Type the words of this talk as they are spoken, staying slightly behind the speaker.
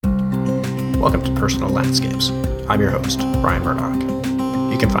Welcome to Personal Landscapes. I'm your host, Ryan Murdoch.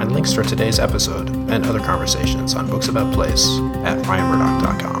 You can find links for today's episode and other conversations on Books About Place at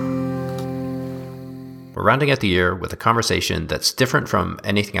ryanmurdoch.com. We're rounding out the year with a conversation that's different from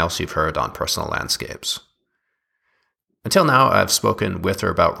anything else you've heard on Personal Landscapes. Until now, I've spoken with or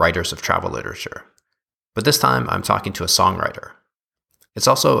about writers of travel literature, but this time I'm talking to a songwriter. It's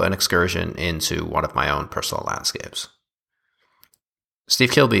also an excursion into one of my own personal landscapes.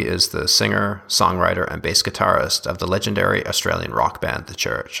 Steve Kilbey is the singer, songwriter, and bass guitarist of the legendary Australian rock band The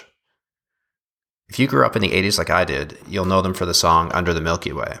Church. If you grew up in the 80s like I did, you'll know them for the song Under the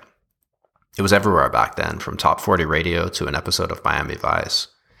Milky Way. It was everywhere back then, from Top 40 radio to an episode of Miami Vice,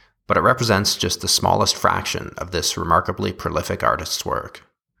 but it represents just the smallest fraction of this remarkably prolific artist's work.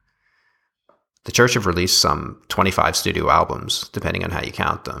 The Church have released some 25 studio albums, depending on how you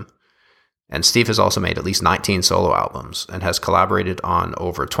count them. And Steve has also made at least 19 solo albums and has collaborated on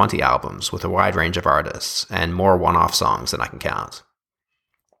over 20 albums with a wide range of artists and more one-off songs than I can count.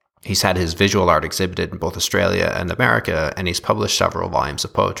 He's had his visual art exhibited in both Australia and America, and he's published several volumes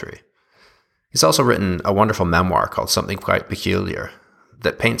of poetry. He's also written a wonderful memoir called Something Quite Peculiar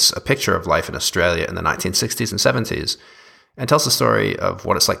that paints a picture of life in Australia in the 1960s and 70s and tells the story of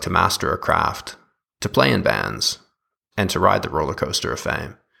what it's like to master a craft, to play in bands, and to ride the roller coaster of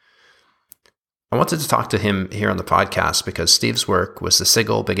fame. I wanted to talk to him here on the podcast because Steve's work was the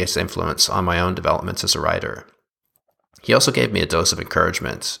single biggest influence on my own development as a writer. He also gave me a dose of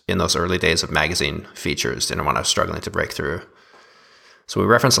encouragement in those early days of magazine features when I was struggling to break through. So we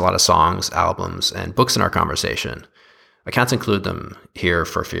reference a lot of songs, albums, and books in our conversation. I can't include them here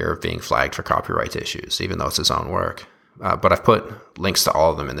for fear of being flagged for copyright issues, even though it's his own work. But I've put links to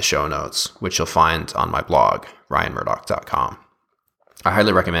all of them in the show notes, which you'll find on my blog, ryanmurdoch.com. I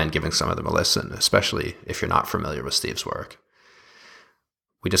highly recommend giving some of them a listen, especially if you're not familiar with Steve's work.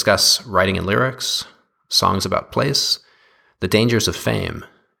 We discuss writing and lyrics, songs about place, the dangers of fame,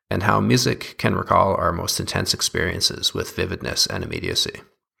 and how music can recall our most intense experiences with vividness and immediacy.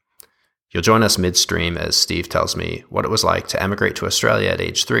 You'll join us midstream as Steve tells me what it was like to emigrate to Australia at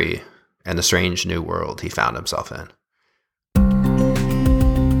age 3 and the strange new world he found himself in.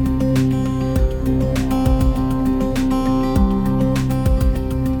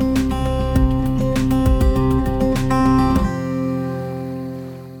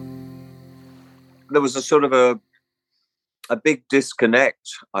 There was a sort of a big disconnect,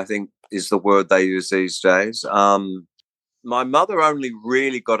 I think is the word they use these days. My mother only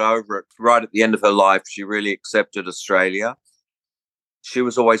really got over it right at the end of her life. She really accepted Australia. She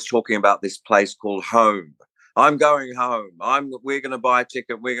was always talking about this place called home. I'm going home. We're going to buy a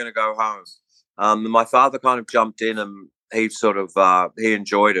ticket. We're going to go home. My father kind of jumped in and he he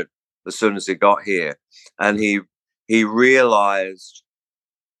enjoyed it as soon as he got here. And he realized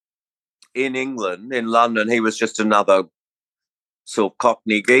in England, in London, he was just another sort of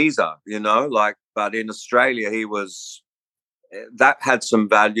Cockney geezer, but in Australia, that had some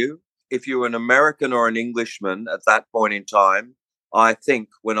value. If you were an American or an Englishman at that point in time, I think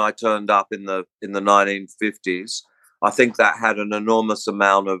when I turned up in the 1950s, I think that had an enormous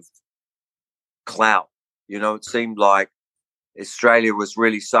amount of clout. It seemed like Australia was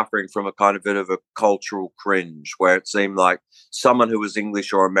really suffering from a kind of bit of a cultural cringe where it seemed like someone who was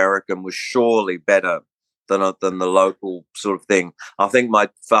English or American was surely better than the local sort of thing. I think my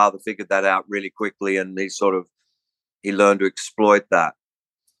father figured that out really quickly and he learned to exploit that.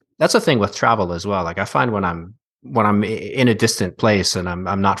 That's the thing with travel as well. Like I find when I'm in a distant place and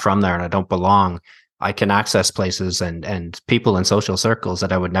I'm not from there and I don't belong, I can access places and people in social circles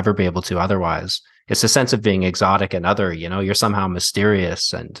that I would never be able to otherwise. It's a sense of being exotic and other, you're somehow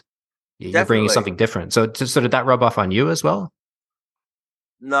mysterious and you're Definitely. Bringing something different. So did that rub off on you as well?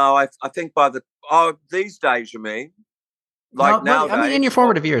 No, I think these days, you mean? Nowadays. I mean, in your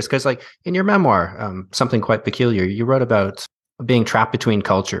formative years, because like in your memoir, Something Quite Peculiar, you wrote about being trapped between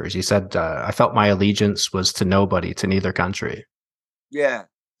cultures. You said, I felt my allegiance was to nobody, to neither country. Yeah.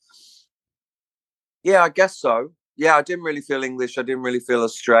 Yeah, I guess so. Yeah, I didn't really feel English. I didn't really feel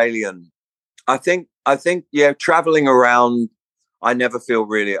Australian. I think, traveling around, I never feel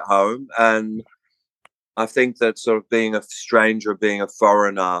really at home. And I think that sort of being a stranger, being a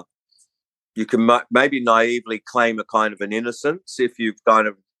foreigner, you can maybe naively claim a kind of an innocence if you've kind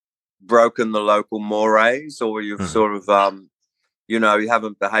of broken the local mores or you've sort of, you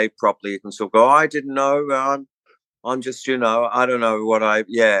haven't behaved properly. You can sort of go, I didn't know. I'm just, I don't know what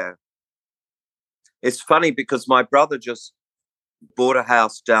It's funny because my brother just bought a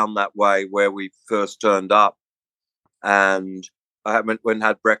house down that way where we first turned up, and I went and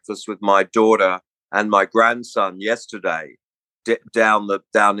had breakfast with my daughter and my grandson yesterday,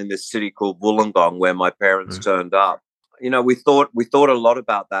 down in this city called Wollongong, where my parents turned up. We thought a lot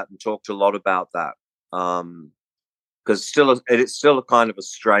about that and talked a lot about that. Because it's still a kind of a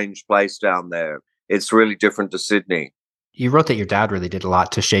strange place down there. It's really different to Sydney. You wrote that your dad really did a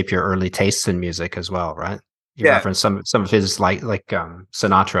lot to shape your early tastes in music as well, right? You Yeah. referenced some of his like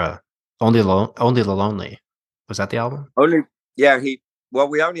Sinatra, Only the Lonely. Was that the album?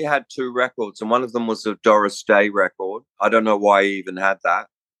 We only had 2 records, and one of them was a Doris Day record. I don't know why he even had that.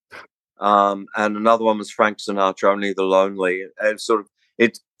 And another one was Frank Sinatra, Only the Lonely. And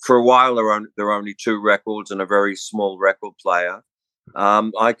for a while there were only 2 records and a very small record player.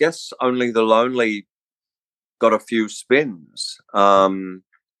 I guess Only the Lonely got a few spins.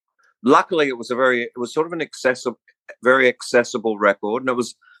 Luckily, it was sort of an very accessible record, and it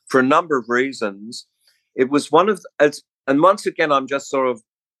was for a number of reasons. It was and once again, I'm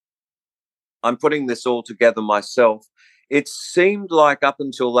putting this all together myself. It seemed like up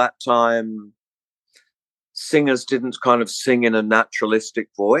until that time, singers didn't kind of sing in a naturalistic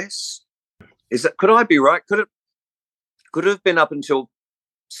voice. Could I be right? Could it have been up until,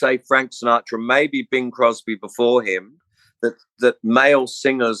 say, Frank Sinatra, maybe Bing Crosby before him, that male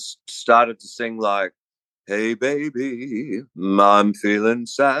singers started to sing like, "Hey baby, I'm feeling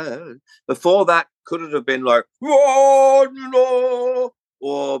sad." Before that, could it have been like, "Oh, no,"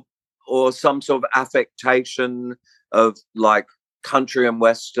 or some sort of affectation of like country and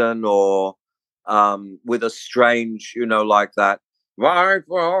western, or with a strange, like that.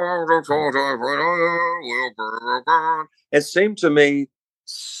 It seemed to me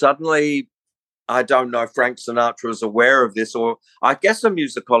suddenly, I don't know if Frank Sinatra was aware of this, or I guess a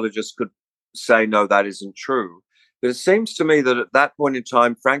musicologist could say, no, that isn't true. But it seems to me that at that point in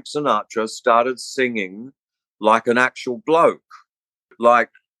time, Frank Sinatra started singing like an actual bloke.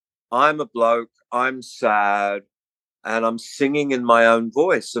 Like, I'm a bloke, I'm sad, and I'm singing in my own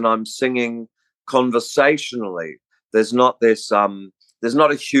voice, and I'm singing conversationally. There's not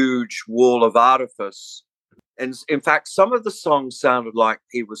a huge wall of artifice. And in fact, some of the songs sounded like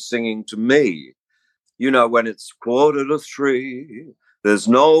he was singing to me. When it's 2:45, there's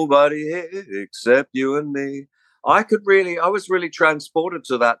nobody here except you and me. I was really transported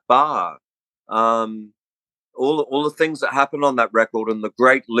to that bar. All the things that happened on that record and the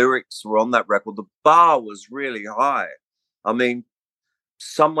great lyrics were on that record. The bar was really high. I mean,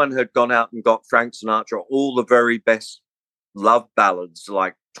 someone had gone out and got Frank Sinatra all the very best love ballads,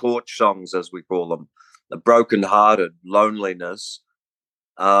 like torch songs, as we call them, The Broken Hearted, Loneliness.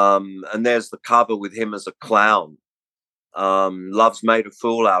 And there's the cover with him as a clown. Love's Made a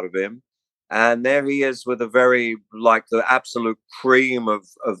Fool Out of Him. And there he is with the absolute cream of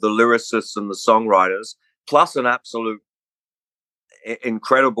the lyricists and the songwriters, plus an absolute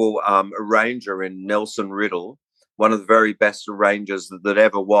incredible arranger in Nelson Riddle, one of the very best arrangers that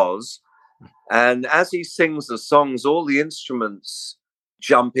ever was. And as he sings the songs, all the instruments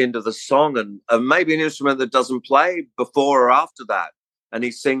jump into the song, and maybe an instrument that doesn't play before or after that. And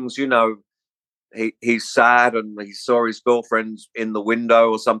he sings, he's sad and he saw his girlfriend in the window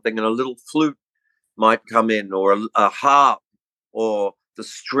or something, and a little flute might come in, or a harp, or the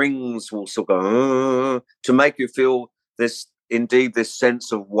strings will sort of to make you feel this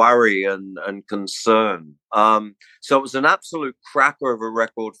sense of worry and concern. So it was an absolute cracker of a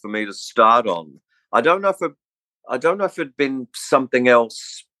record for me to start on. I don't know if it'd been something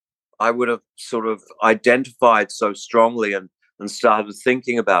else I would have sort of identified so strongly and started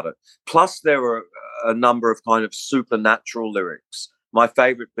thinking about it. Plus, there were a number of kind of supernatural lyrics. My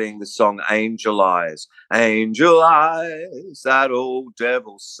favorite being the song Angel Eyes. Angel eyes, that old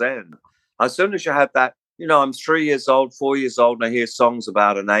devil send. As soon as you have that, I'm 3 years old, 4 years old, and I hear songs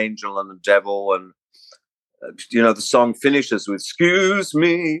about an angel and a devil. And, the song finishes with, "Excuse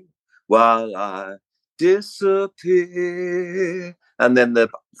me while I disappear." And then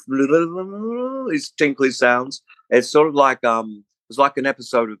these tinkly sounds. It's sort of like it's like an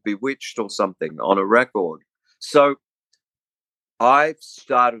episode of Bewitched or something on a record. So I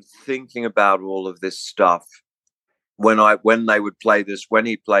started thinking about all of this stuff when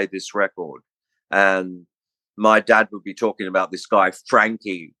he played this record, and my dad would be talking about this guy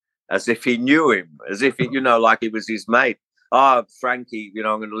Frankie as if he knew him, as if he, like he was his mate. "Oh, Frankie,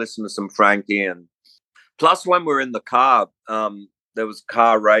 I'm going to listen to some Frankie." And plus, when we were in the car, there was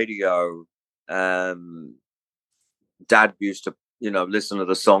car radio. Dad used to, listen to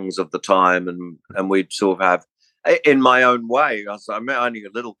the songs of the time, and we'd sort of have, in my own way. I'm only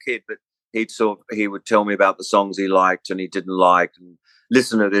a little kid, but he would tell me about the songs he liked and he didn't like, and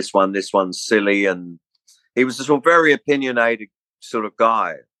listen to this one's silly. And he was a sort of very opinionated sort of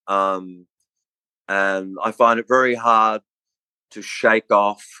guy. And I find it very hard to shake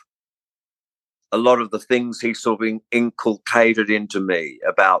off a lot of the things he sort of inculcated into me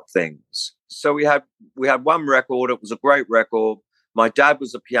about things. So we had one record. It was a great record. My dad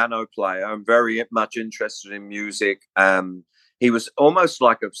was a piano player and very much interested in music. He was almost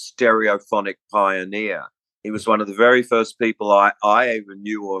like a stereophonic pioneer. He was one of the very first people I even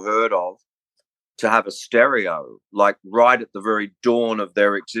knew or heard of to have a stereo, like right at the very dawn of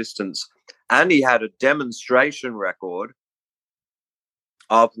their existence. And he had a demonstration record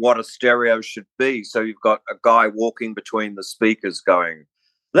of what a stereo should be. So you've got a guy walking between the speakers going,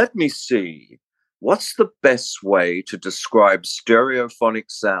 let me see, what's the best way to describe stereophonic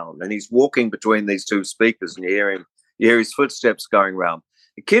sound? And he's walking between these two speakers and you hear his footsteps going around.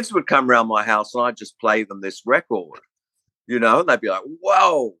 The kids would come around my house and I'd just play them this record, and they'd be like,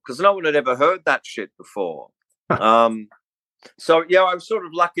 whoa, because no one had ever heard that shit before. So, yeah, I was sort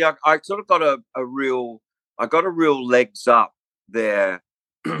of lucky. I sort of got a real legs up there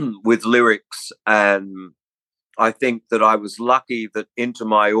with lyrics, and I think that I was lucky that into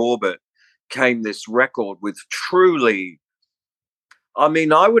my orbit came this record with truly, I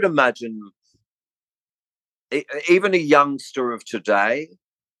mean, I would imagine even a youngster of today,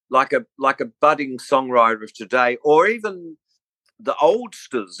 like a budding songwriter of today, or even the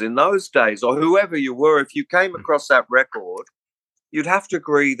oldsters in those days, or whoever you were, if you came across that record, you'd have to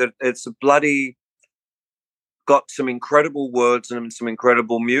agree that it's a bloody got some incredible words and some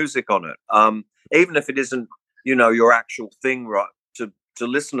incredible music on it. Even if it isn't, your actual thing, right? To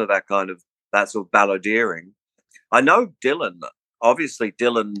listen to that sort of balladeering. I know Dylan. Obviously,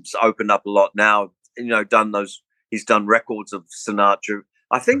 Dylan's opened up a lot now. He's done records of Sinatra.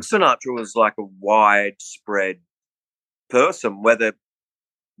 I think Sinatra was like a widespread person,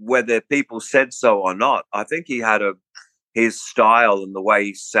 whether people said so or not. I think he had his style and the way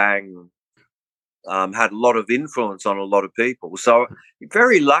he sang had a lot of influence on a lot of people. So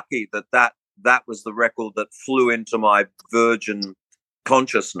very lucky that was the record that flew into my virgin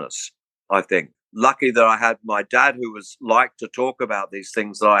consciousness, I think. Lucky that I had my dad, who was like to talk about these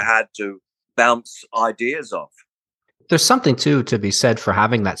things, that I had to bounce ideas off. There's something too to be said for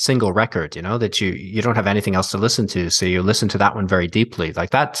having that single record, that you don't have anything else to listen to, so you listen to that one very deeply.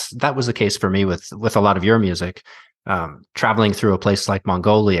 Like that was the case for me with a lot of your music. Traveling through a place like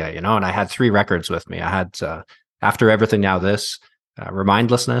Mongolia, and I had 3 records with me. I had After Everything Now This,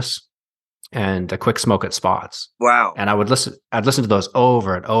 Remindlessness, and A Quick Smoke at Spots. Wow. And I'd listen to those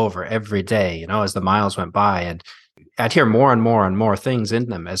over and over every day, as the miles went by, and I'd hear more and more and more things in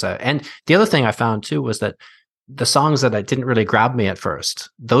them. And the other thing I found too was that the songs that I didn't really grab me at first,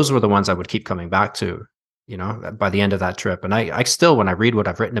 those were the ones I would keep coming back to, by the end of that trip. And I still, when I read what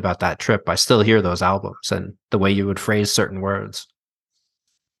I've written about that trip, I still hear those albums and the way you would phrase certain words.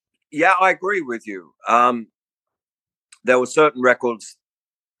 Yeah, I agree with you. There were certain records,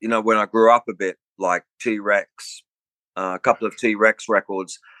 when I grew up a bit, like T-Rex, a couple of T-Rex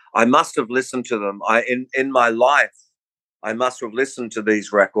records, I must have listened to them. In my life, I must have listened to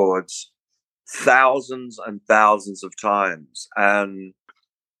these records thousands and thousands of times. And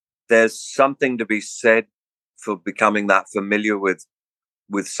there's something to be said for becoming that familiar with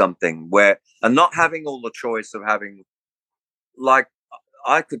something and not having all the choice of having, like,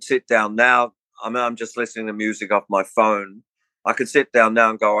 I could sit down now. I mean, I'm just listening to music off my phone. I could sit down now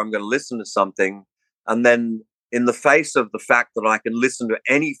and go, I'm going to listen to something. And then in the face of the fact that I can listen to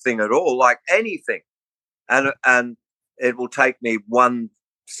anything at all, like anything, and it will take me 1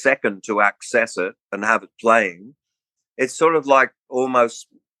 second to access it and have it playing, it's sort of like almost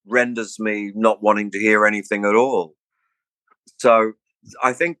renders me not wanting to hear anything at all. So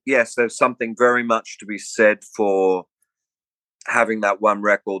I think, yes, there's something very much to be said for having that one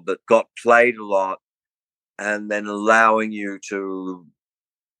record that got played a lot and then allowing you to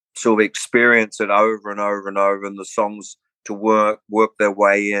sort of experience it over and over and over, and the songs to work their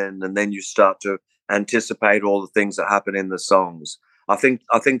way in, and then you start to anticipate all the things that happen in the songs. I think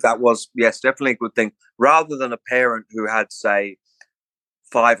that was, yes, definitely a good thing, rather than a parent who had, say,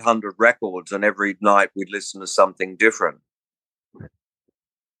 500 records and every night we'd listen to something different.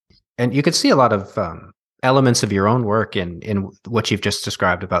 And you could see a lot of elements of your own work in what you've just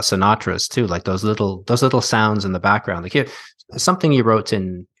described about Sinatra's too, like those little sounds in the background. Like something you wrote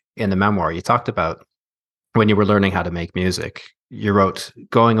in the memoir, you talked about when you were learning how to make music. You wrote,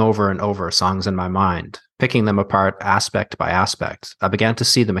 going over and over songs in my mind, picking them apart aspect by aspect. I began to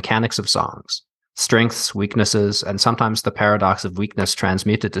see the mechanics of songs, strengths, weaknesses, and sometimes the paradox of weakness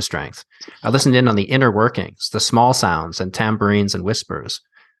transmuted to strength. I listened in on the inner workings, the small sounds and tambourines and whispers.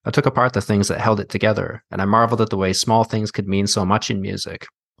 I took apart the things that held it together, and I marveled at the way small things could mean so much in music.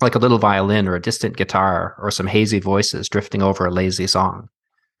 like a little violin or a distant guitar or some hazy voices drifting over a lazy song.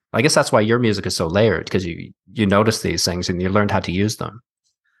 I guess that's why your music is so layered, because you notice these things and you learned how to use them.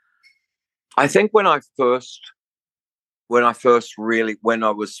 I think when I was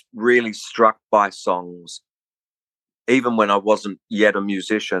really struck by songs, even when I wasn't yet a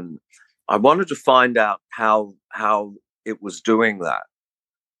musician, I wanted to find out how it was doing that.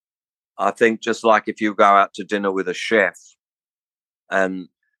 I think just like if you go out to dinner with a chef and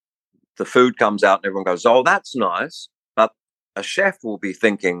the food comes out and everyone goes, "Oh, that's nice," but a chef will be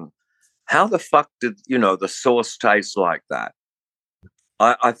thinking, how the fuck did the sauce taste like that?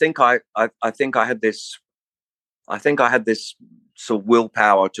 I think I had this sort of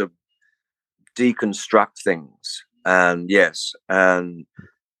willpower to deconstruct things, and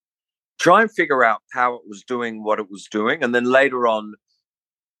try and figure out how it was doing what it was doing. And then later on,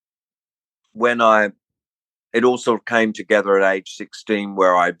 when it all sort of came together at age 16,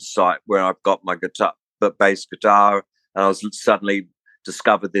 where I've got my bass guitar, and I was suddenly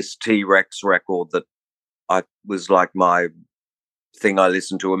discovered this T-Rex record that I was like my thing I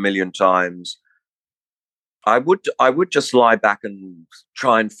listened to a million times. I would just lie back and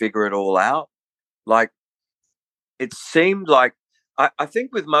try and figure it all out. Like, it seemed like, I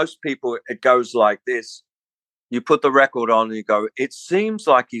think with most people it goes like this. You put the record on and you go, it seems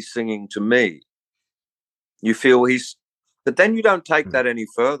like he's singing to me. You feel but then you don't take that any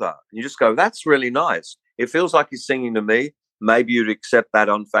further. You just go, that's really nice. It feels like he's singing to me. Maybe you'd accept that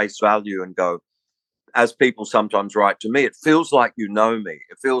on face value and go, as people sometimes write to me, it feels like you know me.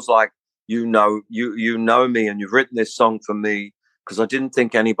 It feels like you know me, and you've written this song for me, because I didn't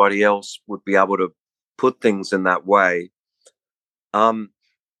think anybody else would be able to put things in that way.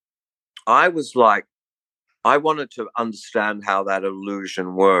 I was like, I wanted to understand how that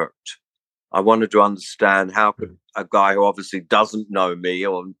illusion worked. I wanted to understand how could a guy who obviously doesn't know me,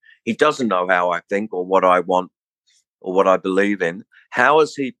 or he doesn't know how I think or what I want or what I believe in, how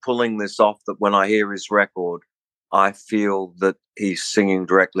is he pulling this off that when I hear his record, I feel that he's singing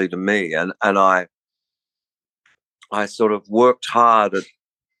directly to me? And I sort of worked hard at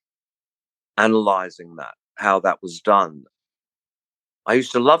analyzing that, how that was done. I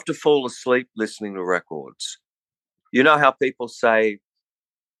used to love to fall asleep listening to records. You know how people say,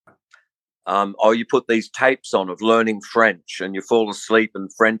 oh, you put these tapes on of learning French and you fall asleep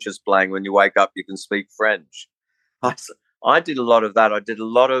and French is playing. When you wake up, you can speak French. I did a lot of that. I did a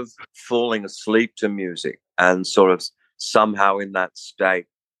lot of falling asleep to music, and sort of somehow in that state,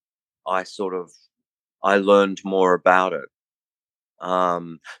 I learned more about it.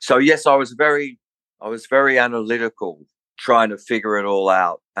 So yes, I was very analytical, trying to figure it all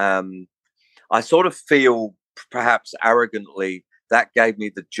out. I sort of feel, perhaps arrogantly, that gave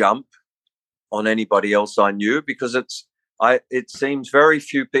me the jump on anybody else I knew, because it seems very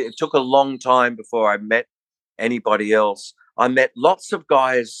few people. It took a long time before I met anybody else. I met lots of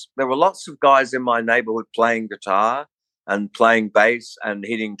guys. There were lots of guys in my neighborhood playing guitar and playing bass and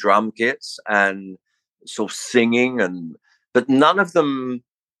hitting drum kits and sort of singing, but none of them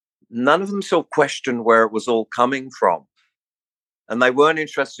sort of questioned where it was all coming from. And they weren't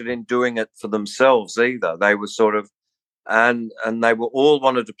interested in doing it for themselves either. They were sort of, and they were all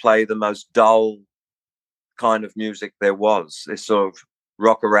wanted to play the most dull kind of music there was, this sort of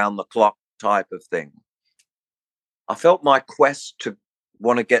rock around the clock type of thing. I felt my quest to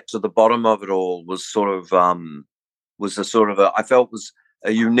want to get to the bottom of it all was I felt was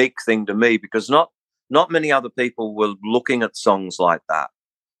a unique thing to me, because not many other people were looking at songs like that.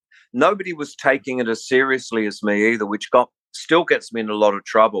 Nobody was taking it as seriously as me either, which still gets me in a lot of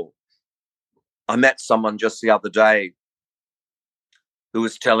trouble. I met someone just the other day who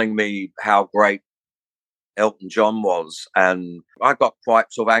was telling me how great Elton John was, and I got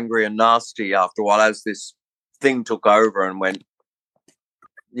quite sort of angry and nasty after a while, as this thing took over and went,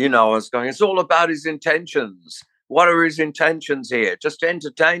 I was going, it's all about his intentions. What are his intentions here? Just to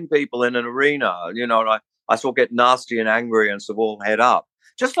entertain people in an arena, and I sort of get nasty and angry and sort of all head up.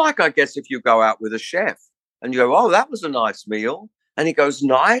 Just like, I guess, if you go out with a chef and you go, oh, that was a nice meal, and he goes,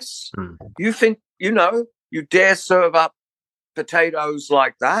 nice? You think, you dare serve up potatoes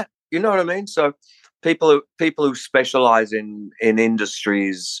like that? You know what I mean? So people who specialize in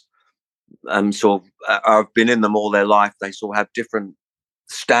industries, sort of have been in them all their life, they sort of have different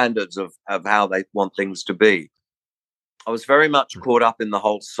standards of how they want things to be. I was very much caught up in the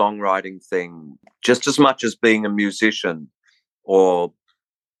whole songwriting thing, just as much as being a musician. Or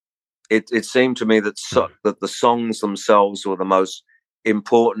it seemed to me that that the songs themselves were the most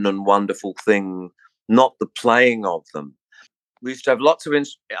important and wonderful thing, not the playing of them. We used to have lots of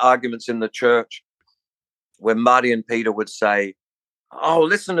arguments in the church where Marty and Peter would say, oh,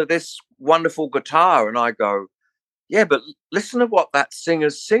 listen to this wonderful guitar. And I go, yeah, but listen to what that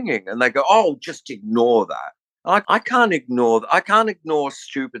singer's singing. And they go, oh, just ignore that. I can't ignore that. I can't ignore a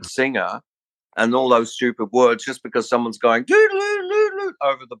stupid singer and all those stupid words just because someone's going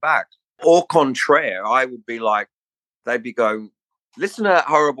over the back. Au contraire, I would be like, they'd be going, listen to that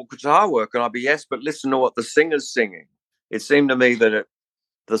horrible guitar work. And I'd be, yes, but listen to what the singer's singing. It seemed to me that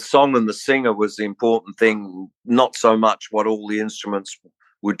the song and the singer was the important thing, not so much what all the instruments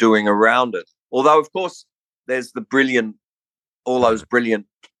were doing around it. Although, of course, there's all those brilliant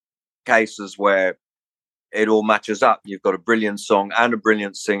cases where it all matches up. You've got a brilliant song and a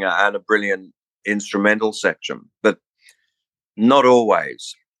brilliant singer and a brilliant instrumental section, but not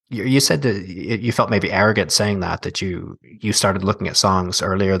always. You said that you felt maybe arrogant saying that you started looking at songs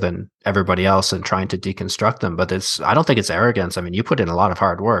earlier than everybody else and trying to deconstruct them. But I don't think it's arrogance. I mean, you put in a lot of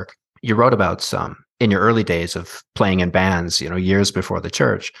hard work. You wrote about in your early days of playing in bands, years before the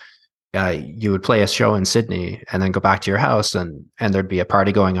church. You would play a show in Sydney and then go back to your house and there'd be a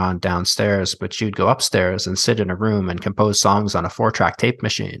party going on downstairs, but you'd go upstairs and sit in a room and compose songs on a 4-track tape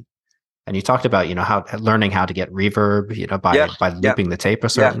machine. And you talked about, how learning how to get reverb, by looping the tape a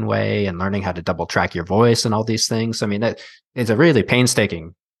certain way and learning how to double track your voice and all these things. I mean, that is a really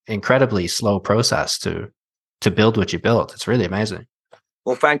painstaking, incredibly slow process to build what you built. It's really amazing.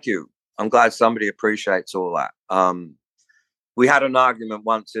 Well, thank you. I'm glad somebody appreciates all that. We had an argument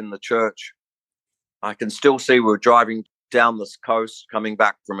once in the church. I can still see we were driving down this coast, coming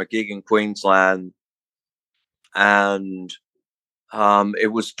back from a gig in Queensland, and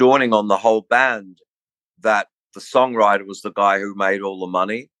it was dawning on the whole band that the songwriter was the guy who made all the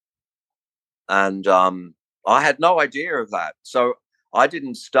money. And I had no idea of that. So I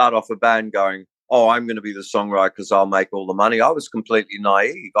didn't start off a band going, oh, I'm going to be the songwriter because I'll make all the money. I was completely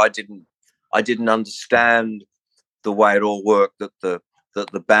naive. I didn't understand the way it all worked, that the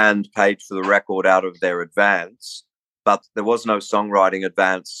band paid for the record out of their advance, but there was no songwriting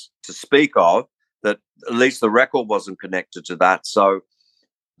advance to speak of. That at least the record wasn't connected to that. So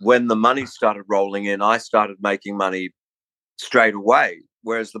when the money started rolling in, I started making money straight away,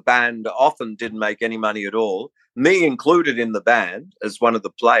 whereas the band often didn't make any money at all. Me included in the band as one of the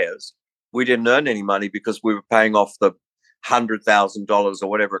players, we didn't earn any money because we were paying off the $100,000 or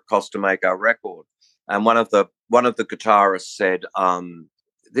whatever it cost to make our record. And one of the guitarists said,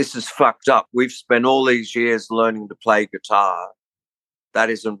 this is fucked up. We've spent all these years learning to play guitar. That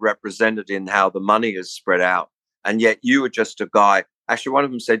isn't represented in how the money is spread out. And yet you were just a guy. Actually, one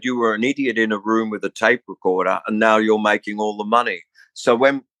of them said you were an idiot in a room with a tape recorder and now you're making all the money. So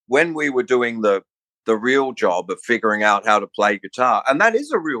when we were doing the real job of figuring out how to play guitar, and that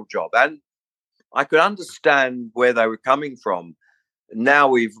is a real job, and I could understand where they were coming from.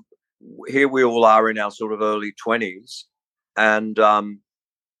 Now here we all are in our sort of early 20s, and the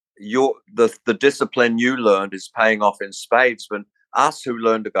discipline you learned is paying off in spades. But us who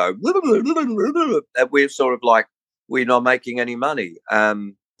learned to go, we're sort of like, we're not making any money.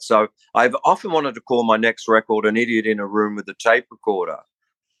 So I've often wanted to call my next record "An Idiot in a Room with a Tape Recorder,"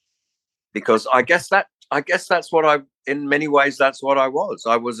 because I guess that's what in many ways, that's what I was.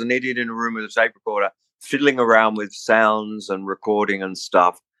 I was an idiot in a room with a tape recorder, fiddling around with sounds and recording and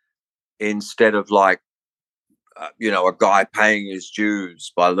stuff, instead of like, a guy paying his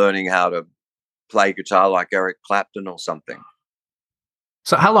dues by learning how to play guitar like Eric Clapton or something.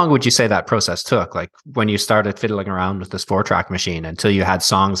 So how long would you say that process took? Like when you started fiddling around with this 4-track machine until you had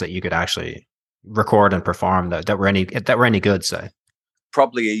songs that you could actually record and perform that were any good, say?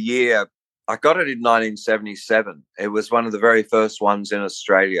 Probably a year. I got it in 1977. It was one of the very first ones in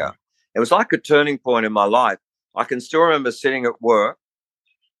Australia. It was like a turning point in my life. I can still remember sitting at work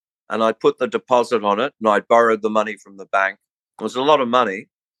and I'd put the deposit on it and I'd borrowed the money from the bank. It was a lot of money.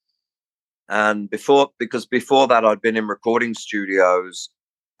 And before that, I'd been in recording studios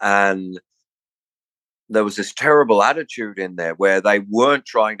and there was this terrible attitude in there where they weren't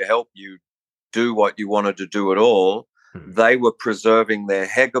trying to help you do what you wanted to do at all. Mm-hmm. They were preserving their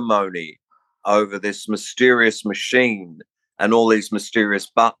hegemony over this mysterious machine and all these mysterious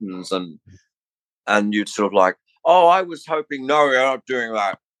buttons. And you'd sort of like, oh, I was hoping, no, you're not doing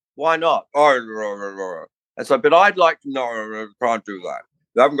that. Why not? Oh, and so, but I'd like to know, can't do that.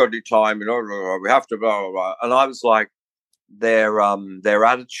 We haven't got any time, we have to, blah, blah, blah. And I was like, their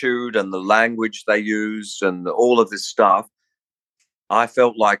attitude and the language they used and all of this stuff, I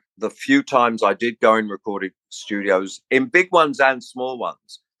felt like the few times I did go in recording studios, in big ones and small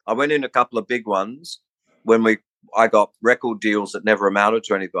ones, I went in a couple of big ones when I got record deals that never amounted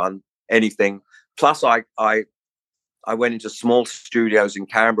to anything. Plus, I went into small studios in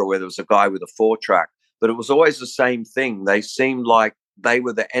Canberra where there was a guy with a 4-track, but it was always the same thing. They seemed like they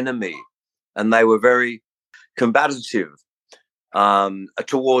were the enemy, and they were very combative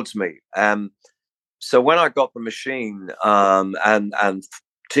towards me. So when I got the machine, and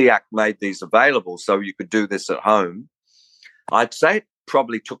TEAC made these available so you could do this at home, I'd say it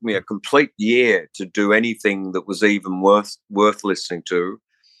probably took me a complete year to do anything that was even worth listening to.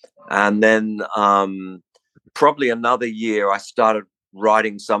 And then probably another year, I started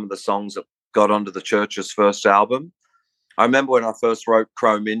writing some of the songs that got onto the Church's first album. I remember when I first wrote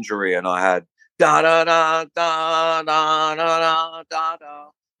Chrome Injury, and I had da da da da da da da da,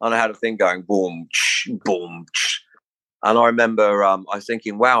 and I had a thing going boom, boom, and I remember I was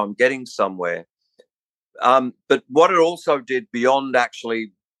thinking, wow, I'm getting somewhere. But what it also did, beyond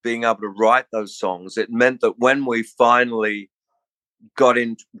actually being able to write those songs, it meant that when we finally got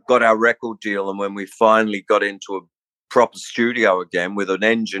our record deal, and when we finally got into a proper studio again with an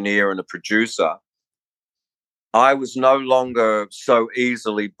engineer and a producer, I was no longer so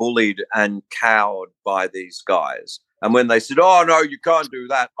easily bullied and cowed by these guys. And when they said, "Oh no, you can't do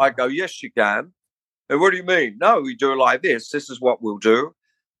that," I go, "Yes, you can." And what do you mean? No, we do it like this. This is what we'll do.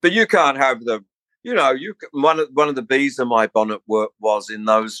 But you can't have the, one of the bees in my bonnet was in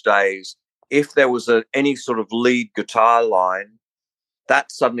those days, if there was any sort of lead guitar line,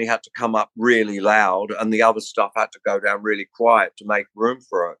 that suddenly had to come up really loud, and the other stuff had to go down really quiet to make room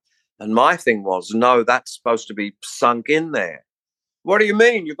for it. And my thing was, no, that's supposed to be sunk in there. What do you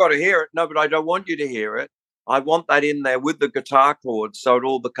mean? You've got to hear it. No, but I don't want you to hear it. I want that in there with the guitar chords so it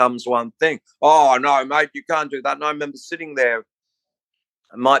all becomes one thing. Oh, no, mate, you can't do that. And I remember sitting there. It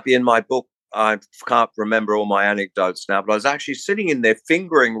might be in my book. I can't remember all my anecdotes now, but I was actually sitting in there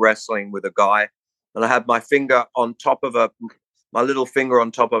fingering wrestling with a guy, and I had my finger on top of my little finger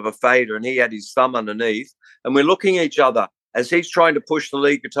on top of a fader, and he had his thumb underneath, and we're looking at each other as he's trying to push the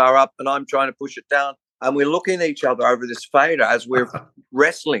lead guitar up and I'm trying to push it down, and we're looking at each other over this fader as we're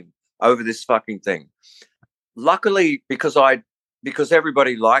wrestling over this fucking thing. Luckily, because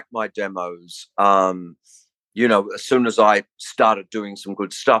everybody liked my demos, as soon as I started doing some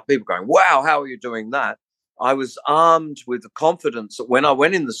good stuff, people going, "Wow, how are you doing that?" I was armed with the confidence that when I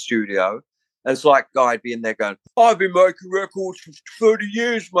went in the studio, it's like I'd be in there going, "I've been making records for 30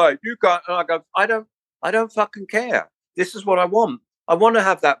 years, mate. You can't." And I go, I don't fucking care. This is what I want. I want to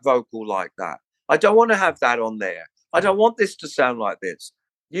have that vocal like that. I don't want to have that on there. I don't want this to sound like this.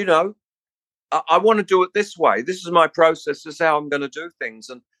 I want to do it this way. This is my process. This is how I'm going to do things.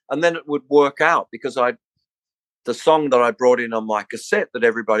 And then it would work out, because the song that I brought in on my cassette that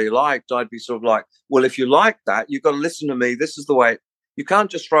everybody liked, I'd be sort of like, well, if you like that, you've got to listen to me. This is the way. You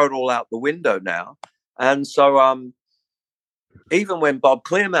can't just throw it all out the window now. And so even when Bob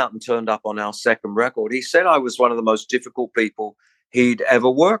Clearmountain turned up on our second record, he said I was one of the most difficult people he'd ever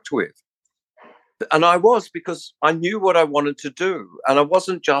worked with. And I was, because I knew what I wanted to do. And I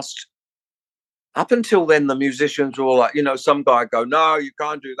wasn't just, up until then, the musicians were all like, some guy go, "No, you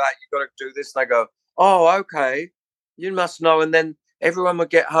can't do that. You've got to do this." And I go, "Oh, okay. You must know." And then everyone would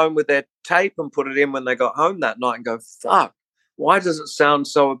get home with their tape and put it in when they got home that night and go, "Fuck, why does it sound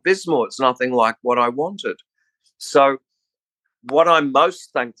so abysmal? It's nothing like what I wanted." So what I'm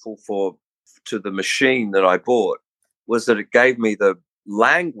most thankful for to the machine that I bought was that it gave me the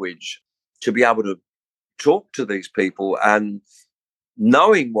language to be able to talk to these people, and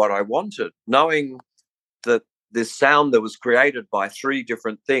knowing what I wanted, knowing that this sound that was created by three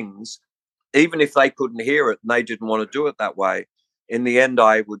different things, even if they couldn't hear it and they didn't want to do it that way, in the end,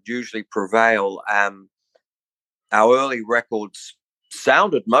 I would usually prevail. Our early records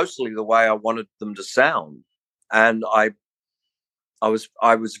sounded mostly the way I wanted them to sound. And I was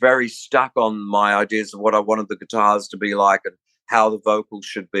very stuck on my ideas of what I wanted the guitars to be like and how the vocals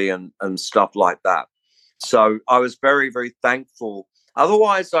should be and stuff like that. So I was very, very thankful.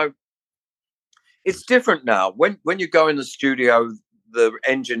 Otherwise, it's different now. When you go in the studio, the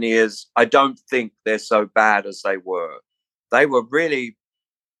engineers, I don't think they're so bad as they were. They were really,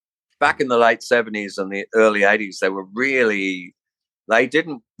 back in the late 70s and the early 80s,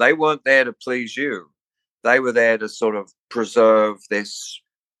 they weren't there to please you. They were there to sort of preserve this,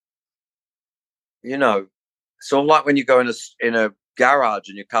 sort of like when you go in a garage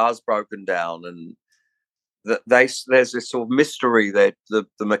and your car's broken down, and there's this sort of mystery that the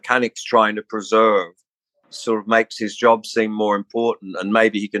mechanic's trying to preserve, sort of makes his job seem more important, and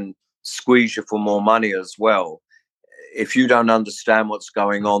maybe he can squeeze you for more money as well. If you don't understand what's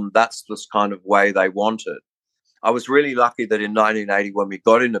going on, that's the kind of way they want it. I was really lucky that in 1980, when we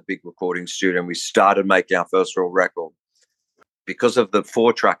got in a big recording studio and we started making our first real record, because of the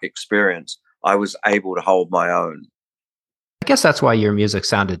 4-track experience, I was able to hold my own. I guess that's why your music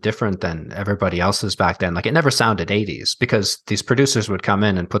sounded different than everybody else's back then. Like, it never sounded 80s because these producers would come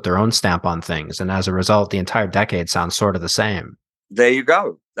in and put their own stamp on things. And as a result, the entire decade sounds sort of the same. There you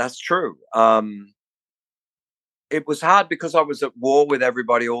go. That's true. It was hard because I was at war with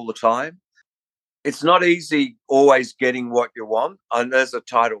everybody all the time. It's not easy always getting what you want. And there's a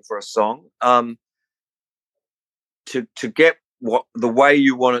title for a song. To get what the way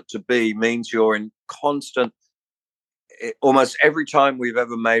you want it to be means you're in constant. Almost every time we've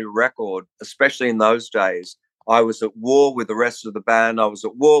ever made a record, especially in those days, I was at war with the rest of the band. I was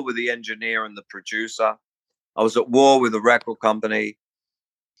at war with the engineer and the producer. I was at war with the record company,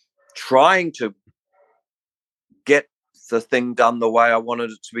 trying to get the thing done the way I wanted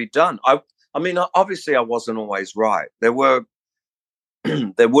it to be done. I mean, obviously, I wasn't always right. There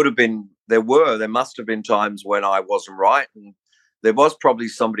must have been times when I wasn't right, and there was probably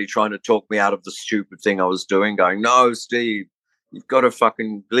somebody trying to talk me out of the stupid thing I was doing, going, "No, Steve, you've got to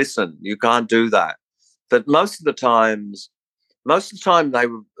fucking listen. You can't do that." But most of the time,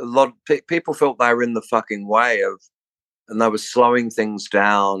 people felt they were in the fucking way of, and they were slowing things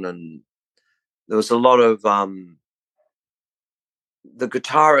down, and there was a lot of the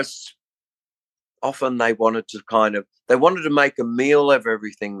guitarists. Often they wanted to make a meal of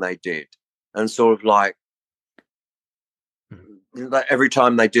everything they did, and sort of like every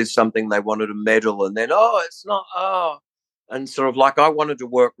time they did something, they wanted a medal, and then it's not and sort of like I wanted to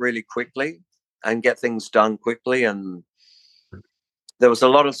work really quickly and get things done quickly, and there was a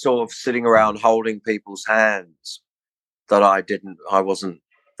lot of sort of sitting around holding people's hands that I wasn't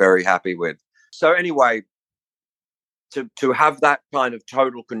very happy with. So anyway, to have that kind of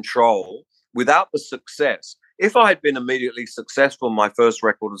total control without the success. If I had been immediately successful, my first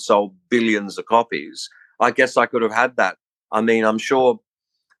record had sold billions of copies, I guess I could have had that. I mean, I'm sure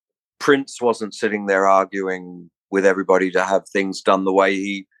Prince wasn't sitting there arguing with everybody to have things done the way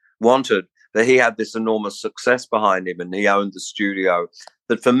he wanted, that he had this enormous success behind him and he owned the studio.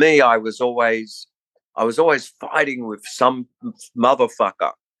 But for me, I was always fighting with some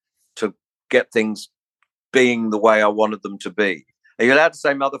motherfucker to get things being the way I wanted them to be. Are you allowed to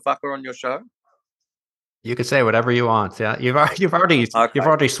say motherfucker on your show? You could say whatever you want. Yeah, you've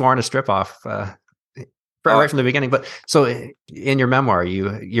already sworn a strip off right from the beginning. But so in your memoir,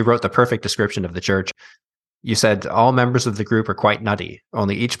 you wrote the perfect description of the church. You said all members of the group are quite nutty.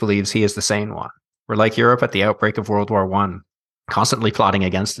 Only each believes he is the sane one. We're like Europe at the outbreak of World War I, constantly plotting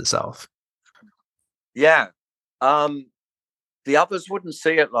against itself. Yeah, the others wouldn't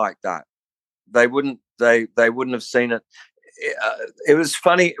see it like that. They wouldn't. They wouldn't have seen it. It was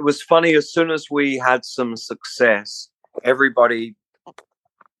funny. It was funny. As soon as we had some success, everybody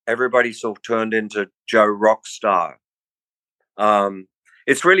sort of turned into Joe Rockstar.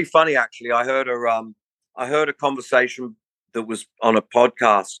 It's really funny, actually. I heard a conversation that was on a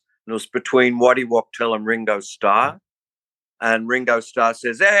podcast, and it was between Waddy Wachtel and Ringo Starr. And Ringo Starr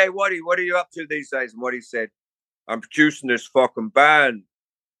says, "Hey, Waddy, what are you up to these days?" And Waddy said, "I'm producing this fucking band."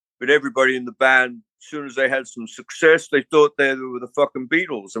 But everybody in the band, as soon as they had some success, they thought they were the fucking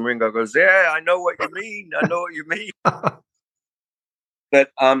Beatles. And Ringo goes, "Yeah, I know what you mean. I know what you mean."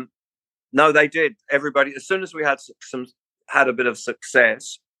 But no, they did. Everybody, as soon as we had a bit of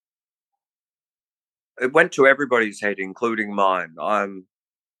success, it went to everybody's head, including mine.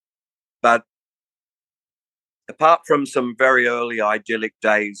 But apart from some very early idyllic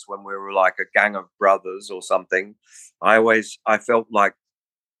days when we were like a gang of brothers or something, I felt like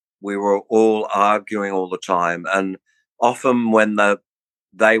we were all arguing all the time. And often when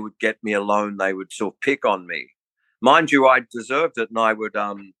they would get me alone, they would sort of pick on me. Mind you, I deserved it, and I would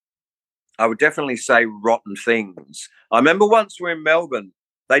definitely say rotten things. I remember once we were in Melbourne,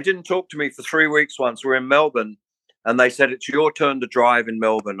 they didn't talk to me for 3 weeks once. We were in Melbourne, and they said, "It's your turn to drive in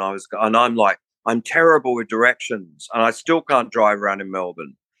Melbourne." And I'm like, I'm terrible with directions, and I still can't drive around in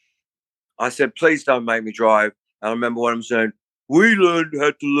Melbourne. I said, "Please don't make me drive." And I remember one of them saying, "We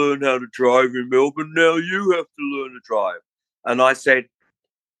had to learn how to drive in Melbourne. Now you have to learn to drive." And I said,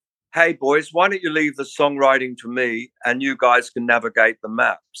 "Hey, boys, why don't you leave the songwriting to me, and you guys can navigate the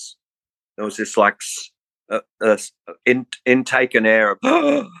maps?" There was this like intake and air of,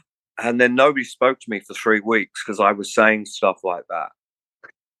 and then nobody spoke to me for 3 weeks because I was saying stuff like that.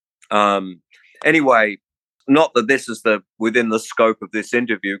 Anyway, not that this is within the scope of this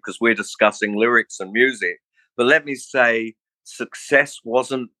interview because we're discussing lyrics and music, but let me say, success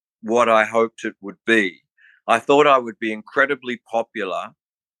wasn't what I hoped it would be. I thought I would be incredibly popular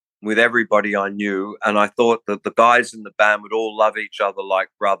with everybody I knew, and I thought that the guys in the band would all love each other like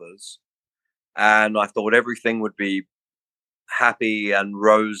brothers, and I thought everything would be happy and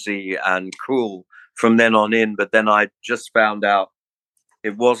rosy and cool from then on in. But then I just found out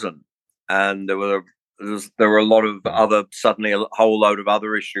it wasn't, and there were a lot of other, suddenly a whole load of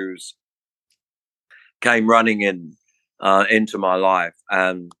other issues came running into my life,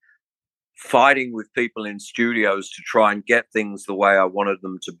 and fighting with people in studios to try and get things the way I wanted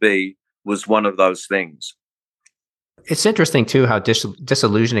them to be was one of those things. It's interesting too how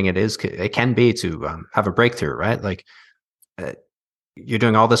disillusioning it can be to have a breakthrough, right? Like you're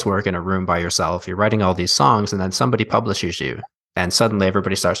doing all this work in a room by yourself, you're writing all these songs, and then somebody publishes you, and suddenly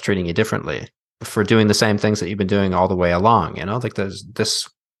everybody starts treating you differently for doing the same things that you've been doing all the way along. You know, like there's this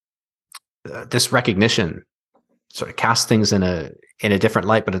recognition sort of casts things in a different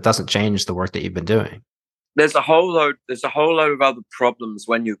light, but it doesn't change the work that you've been doing. There's a whole load of other problems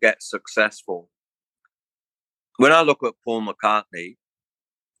when you get successful. When I look at Paul McCartney,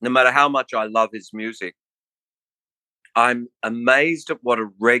 no matter how much I love his music, I'm amazed at what a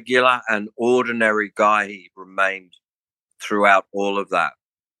regular and ordinary guy he remained throughout all of that.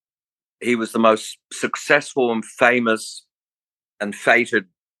 He was the most successful and famous and fated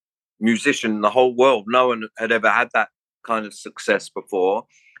musician in the whole world. No one had ever had that kind of success before.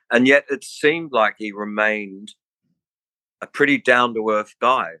 And yet it seemed like he remained a pretty down-to-earth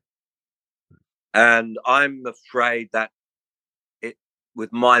guy. And I'm afraid that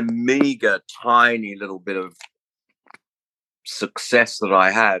with my meager, tiny little bit of success that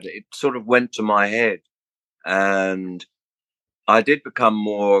I had, it sort of went to my head. And I did become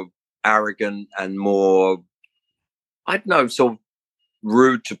more arrogant and more, I don't know, sort of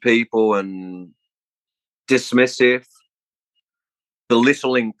rude to people and dismissive.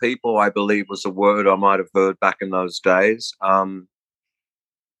 Belittling people, I believe, was a word I might have heard back in those days.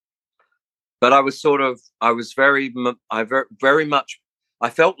 But I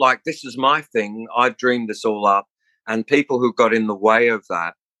felt like this is my thing. I've dreamed this all up, and people who got in the way of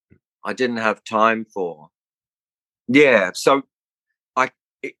that, I didn't have time for. Yeah, so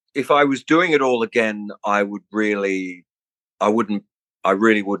if I was doing it all again, I really wouldn't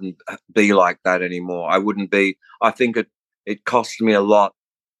be like that anymore. I think it cost me a lot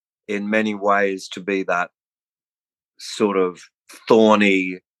in many ways to be that sort of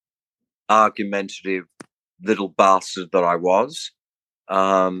thorny, argumentative little bastard that I was.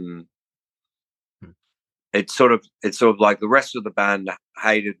 It's sort of like the rest of the band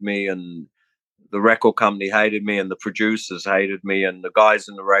hated me, and the record company hated me, and the producers hated me, and the guys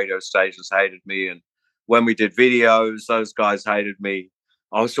in the radio stations hated me, and when we did videos, those guys hated me.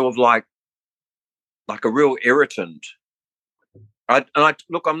 I was sort of like a real irritant. I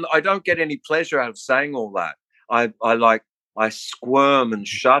don't get any pleasure out of saying all that. I squirm and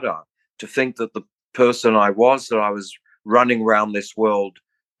shudder to think that the person I was running around this world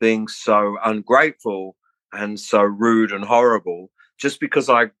being so ungrateful and so rude and horrible just because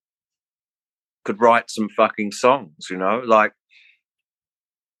I could write some fucking songs, you know? Like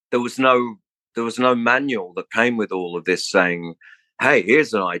there was no manual that came with all of this saying, hey,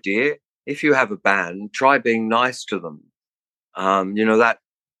 here's an idea. If you have a band, try being nice to them. You know, that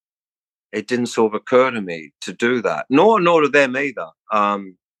it didn't sort of occur to me to do that, nor to them either.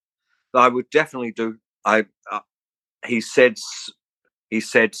 I would definitely do. He said,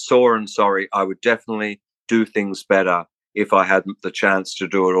 sore and sorry. I would definitely do things better if I had the chance to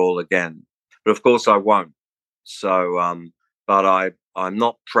do it all again. But of course, I won't. So, but I'm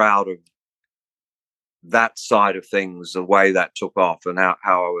not proud of that side of things, the way that took off, and how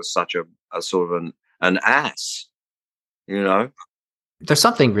I was such a sort of an ass, you know. There's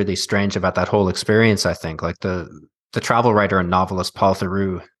something really strange about that whole experience, I think. Like the travel writer and novelist Paul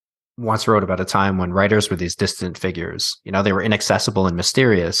Theroux once wrote about a time when writers were these distant figures. You know, they were inaccessible and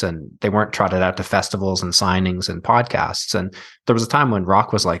mysterious, and they weren't trotted out to festivals and signings and podcasts. And there was a time when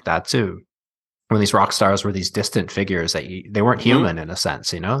rock was like that too, when these rock stars were these distant figures that they weren't human in a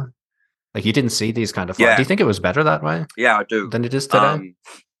sense, you know? Like you didn't see these kind of fun. Yeah. Do you think it was better that way? Yeah, I do. Than it is today?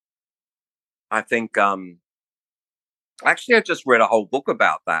 I think actually I just read a whole book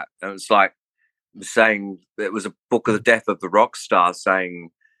about that. It was like saying it was a book of the death of the rock star, saying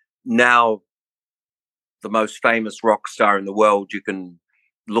now the most famous rock star in the world, you can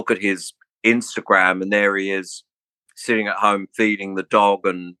look at his Instagram and there he is sitting at home feeding the dog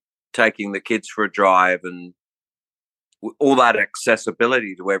and taking the kids for a drive, and all that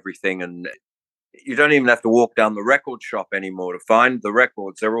accessibility to everything. And you don't even have to walk down the record shop anymore to find the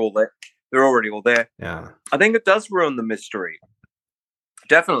records. They're all there. They're already all there. Yeah. I think it does ruin the mystery.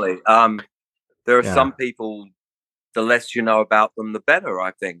 Definitely. There are some people, the less you know about them, the better,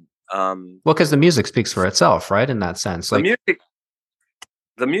 I think. Well, because the music speaks for itself, right? In that sense. The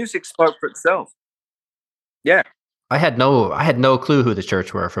music spoke for itself. Yeah. I had no clue who the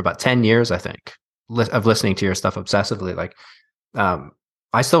Church were for about 10 years, I think, of listening to your stuff obsessively. Like, um,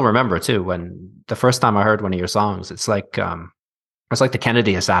 I still remember too when the first time I heard one of your songs. It's like the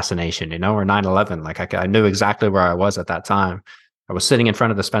Kennedy assassination, or 9/11. Like I knew exactly where I was at that time. I was sitting in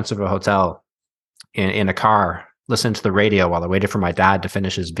front of the Spencerville Hotel in a car, listening to the radio while I waited for my dad to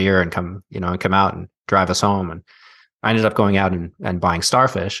finish his beer and come out and drive us home. And I ended up going out and buying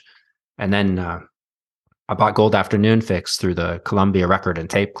Starfish, and then I bought Gold Afternoon Fix through the Columbia Record and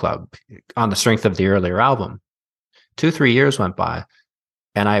Tape Club on the strength of the earlier album. 2-3 years went by,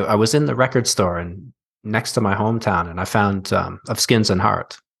 and I was in the record store and next to my hometown, and I found Of Skins and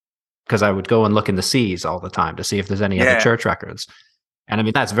Heart, because I would go and look in the C's all the time to see if there's any other Yeah. Church records. And I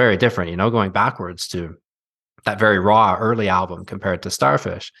mean, that's very different, going backwards to that very raw early album compared to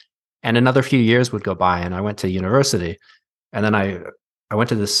Starfish. And another few years would go by, and I went to university, and then I went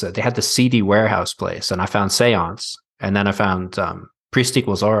to this. They had the CD warehouse place, and I found Seance, and then I found Priest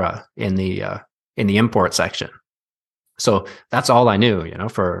Equals Aura in the import section. So that's all I knew,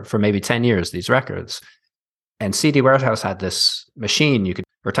 for maybe 10 years, these records. And CD Warehouse had this machine you could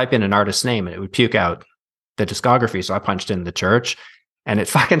or type in an artist's name and it would puke out the discography. So I punched in the Church, and it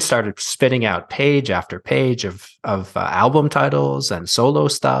fucking started spitting out page after page of album titles and solo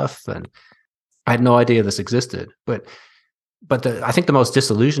stuff. And I had no idea this existed. But I think the most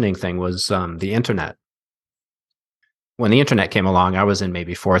disillusioning thing was the internet. When the internet came along, I was in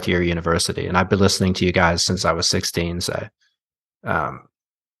maybe fourth year university, and I've been listening to you guys since I was 16, say. And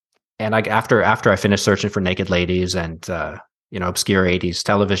after I finished searching for naked ladies and obscure 80s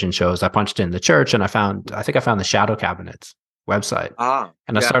television shows, I punched in the Church, and I think I found the Shadow Cabinet website.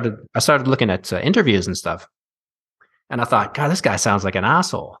 And yeah. I started looking at interviews and stuff, and I thought, God, this guy sounds like an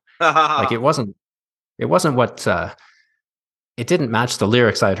asshole. Like it wasn't what it didn't match the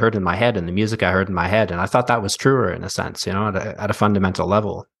lyrics I had heard in my head and the music I heard in my head, and I thought that was truer in a sense, at a fundamental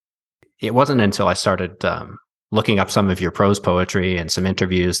level. It wasn't until I started looking up some of your prose poetry and some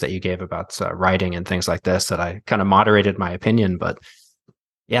interviews that you gave about writing and things like this that I kind of moderated my opinion. But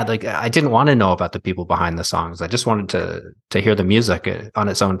yeah, like I didn't want to know about the people behind the songs. I just wanted to hear the music on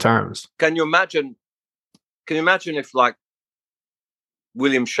its own terms. Can you imagine if like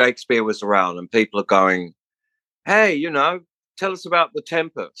William Shakespeare was around and people are going, hey, tell us about The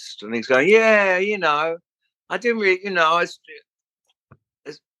Tempest, and he's going, yeah, I didn't really,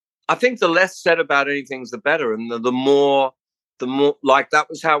 I think the less said about anything's the better, and the more like that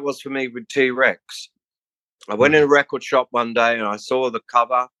was how it was for me with T-Rex. I went in a record shop one day and I saw the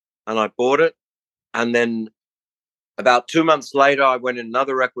cover and I bought it, and then about 2 months later I went in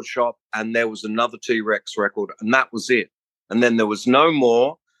another record shop and there was another T-Rex record, and that was it. And then there was no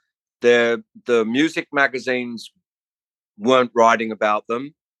more. The music magazines weren't writing about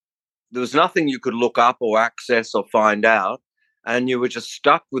them. There was nothing you could look up or access or find out, and you were just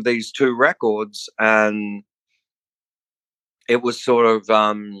stuck with these two records. And it was sort of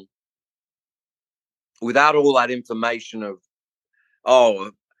without all that information of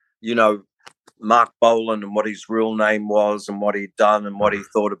Mark Bolan and what his real name was and what he'd done and what he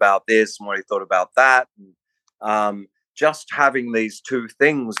thought about this and what he thought about that, and just having these two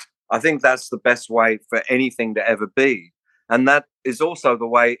things, I think that's the best way for anything to ever be. And that is also the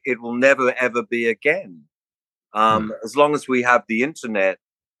way it will never, ever be again. As long as we have the internet,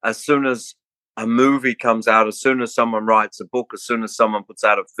 as soon as a movie comes out, as soon as someone writes a book, as soon as someone puts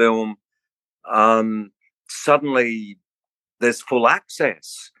out a film, suddenly there's full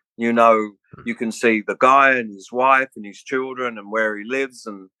access. You can see the guy and his wife and his children and where he lives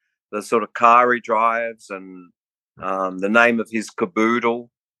and the sort of car he drives and the name of his caboodle.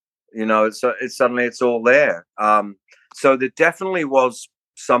 It's suddenly it's all there. So there definitely was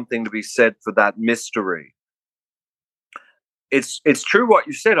something to be said for that mystery. It's true what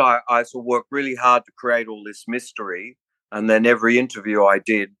you said. I sort of worked really hard to create all this mystery, and then every interview I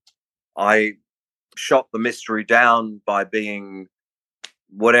did, I shot the mystery down by being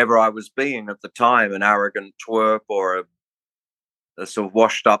whatever I was being at the time, an arrogant twerp or a sort of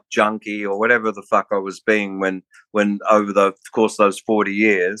washed up junkie or whatever the fuck I was being when over the course of those 40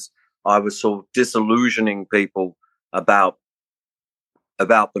 years, I was sort of disillusioning people about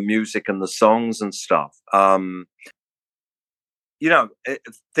the music and the songs and stuff.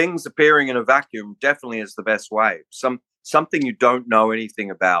 Things appearing in a vacuum definitely is the best way. Something you don't know anything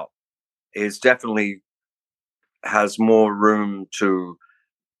about is definitely has more room to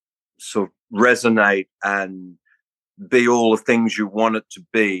sort of resonate and be all the things you want it to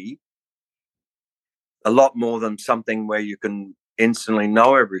be, a lot more than something where you can instantly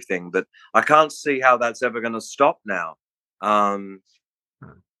know everything. But I can't see how that's ever going to stop now.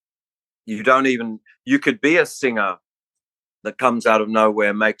 you could be a singer that comes out of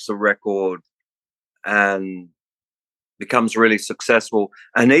nowhere, makes a record, and becomes really successful.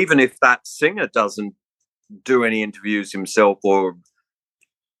 And even if that singer doesn't do any interviews himself, or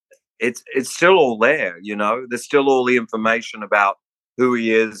it's still all there, there's still all the information about who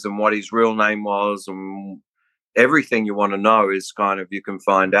he is and what his real name was, and everything you want to know is kind of, you can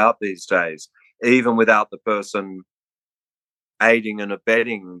find out these days, even without the person aiding and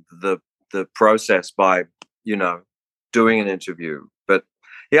abetting the process by, doing an interview. But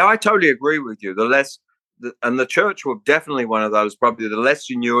yeah, I totally agree with you. And the church were definitely one of those, probably the less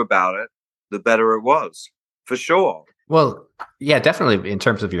you knew about it, the better it was, for sure. Well, yeah, definitely. In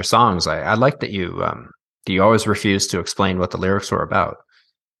terms of your songs, I like that you always refused to explain what the lyrics were about,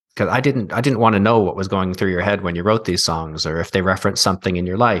 because I didn't want to know what was going through your head when you wrote these songs, or if they referenced something in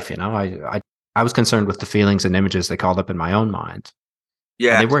your life. I was concerned with the feelings and images they called up in my own mind.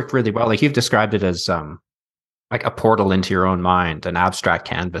 Yeah, and they worked really well. Like, you've described it as like a portal into your own mind, an abstract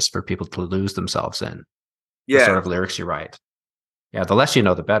canvas for people to lose themselves in. Yeah, the sort of lyrics you write. Yeah, the less you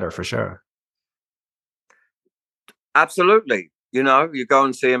know, the better, for sure. Absolutely. You go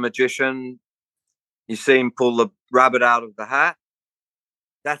and see a magician, you see him pull the rabbit out of the hat.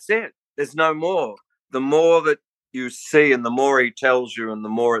 That's it. There's no more. The more that you see, and the more he tells you, and the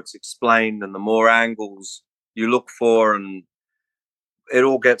more it's explained, and the more angles you look for, and it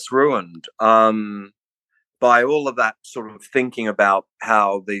all gets ruined by all of that sort of thinking about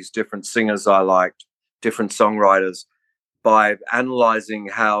how these different singers I liked, different songwriters, by analyzing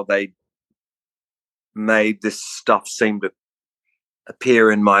how they made this stuff seem to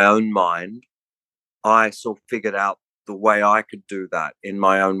appear in my own mind. I sort of figured out the way I could do that in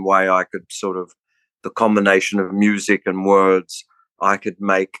my own way. I could sort of, the combination of music and words, I could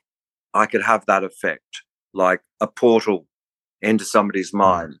have that effect, like a portal into somebody's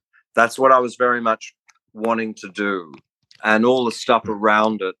mind. That's what I was very much wanting to do. And all the stuff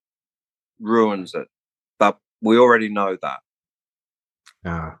around it ruins it. But we already know that.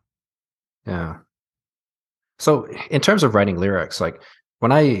 Yeah. Yeah. So in terms of writing lyrics, like,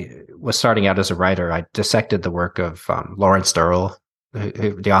 when I was starting out as a writer, I dissected the work of Lawrence Durrell,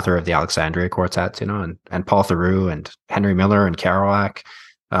 the author of the Alexandria Quartet, and Paul Theroux and Henry Miller and Kerouac.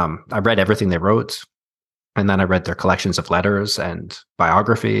 I read everything they wrote, and then I read their collections of letters and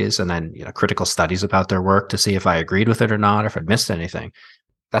biographies, and then critical studies about their work to see if I agreed with it or not, or if I'd missed anything.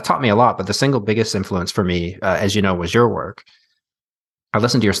 That taught me a lot. But the single biggest influence for me, as you know, was your work. I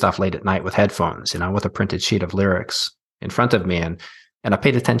listened to your stuff late at night with headphones, with a printed sheet of lyrics in front of me, and I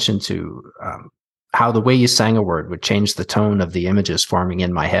paid attention to how the way you sang a word would change the tone of the images forming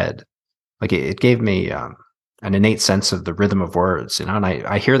in my head. Like, it gave me an innate sense of the rhythm of words, and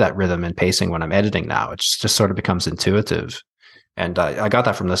I hear that rhythm and pacing when I'm editing now. It just sort of becomes intuitive, and I got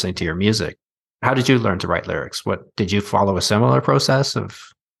that from listening to your music. How did you learn to write lyrics? Did you follow a similar process of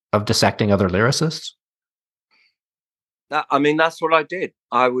dissecting other lyricists? I mean, that's what I did.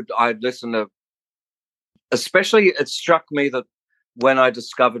 I'd listen to, especially, it struck me that when I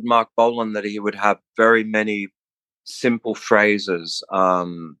discovered Marc Bolan, that he would have very many simple phrases.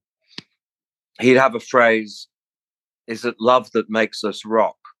 He'd have a phrase, "Is it love that makes us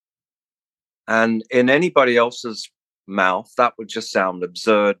rock?" And in anybody else's mouth, that would just sound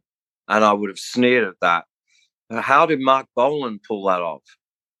absurd, and I would have sneered at that. How did Marc Bolan pull that off,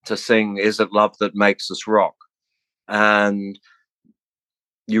 to sing "Is it love that makes us rock"? And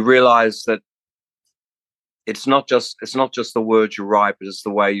you realize that it's not just the words you write, but it's the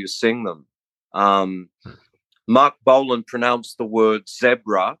way you sing them. Marc Bolan pronounced the word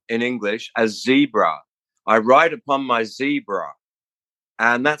zebra in English as zebra. I ride upon my zebra.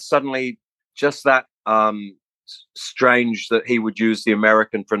 And that's suddenly just that strange that he would use the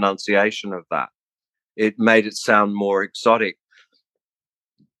American pronunciation of that. It made it sound more exotic.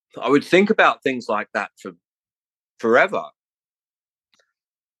 I would think about things like that for forever.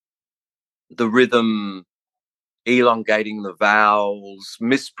 The rhythm, elongating the vowels,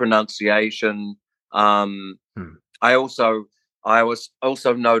 mispronunciation. I also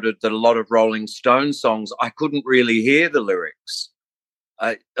noted that a lot of Rolling Stone songs, I couldn't really hear the lyrics.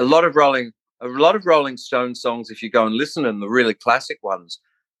 A lot of Rolling Stone songs, if you go and listen to them, the really classic ones,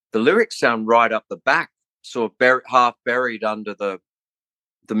 the lyrics sound right up the back, sort of half buried under the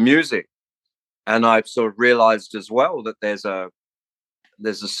music. And I've sort of realized as well that there's a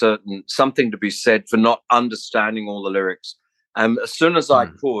certain something to be said for not understanding all the lyrics. And as soon as I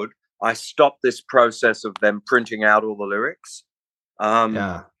could, I stopped this process of them printing out all the lyrics.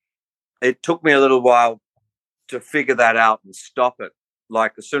 It took me a little while to figure that out and stop it.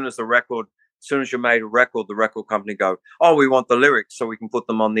 Like, as soon as the record soon as you made a record, the record company go, "Oh, we want the lyrics so we can put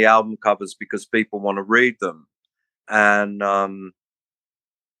them on the album covers because people want to read them." And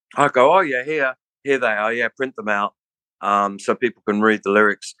I go, "Oh yeah, here they are. Yeah, print them out so people can read the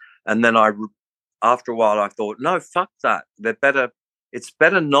lyrics." And then after a while, I thought, "No, fuck that. They're better. It's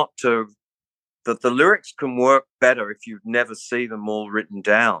better not to. That the lyrics can work better if you never see them all written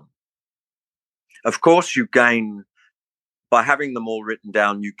down. Of course, you gain by having them all written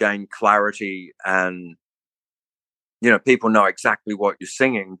down. You gain clarity and." People know exactly what you're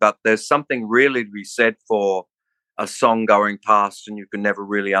singing, but there's something really to be said for a song going past and you can never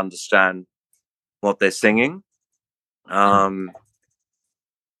really understand what they're singing.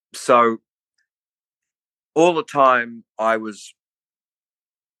 So all the time I was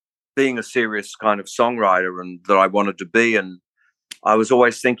being a serious kind of songwriter and that I wanted to be, and I was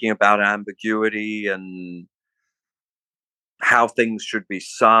always thinking about ambiguity and how things should be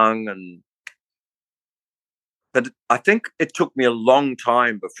sung. But I think it took me a long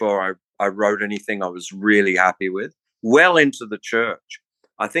time before I wrote anything I was really happy with. Well into the church.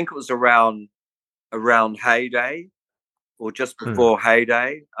 I think it was around Heyday or just before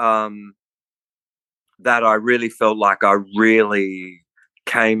Heyday that I really felt like I really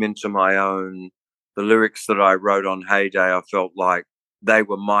came into my own. The lyrics that I wrote on Heyday, I felt like they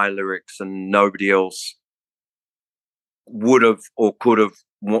were my lyrics and nobody else would have or could have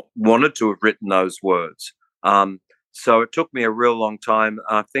wanted to have written those words. So it took me a real long time.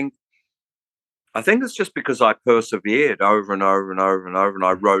 I think it's just because I persevered over and over and over and over, and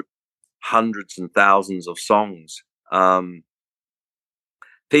I wrote hundreds and thousands of songs.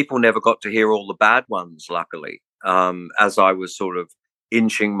 People never got to hear all the bad ones, luckily, as I was sort of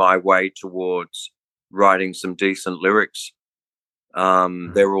inching my way towards writing some decent lyrics.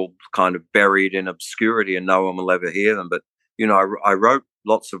 They're all kind of buried in obscurity and no one will ever hear them. But, I wrote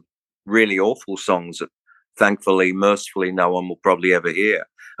lots of really awful songs that thankfully, mercifully, no one will probably ever hear.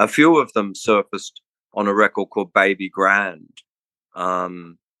 A few of them surfaced on a record called Baby Grand,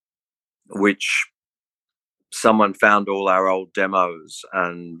 which someone found all our old demos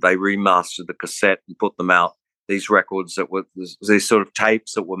and they remastered the cassette and put them out. These records that were these sort of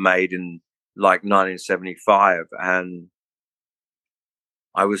tapes that were made in like 1975. And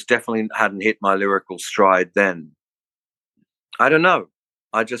I was definitely hadn't hit my lyrical stride then. I don't know.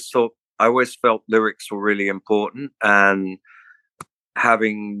 I just thought I always felt lyrics were really important, and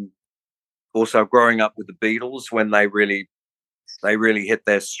having also growing up with the Beatles when they really hit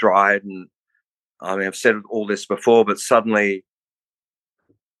their stride. And I mean, I've said all this before, but suddenly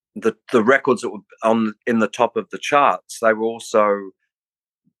the records that were in the top of the charts, they were also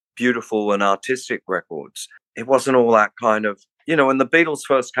beautiful and artistic records. It wasn't all that kind of, when the Beatles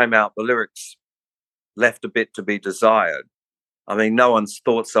first came out, the lyrics left a bit to be desired. I mean, no one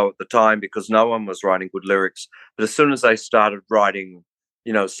thought so at the time because no one was writing good lyrics. But as soon as they started writing,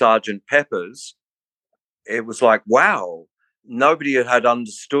 Sgt. Pepper's, it was like, wow, nobody had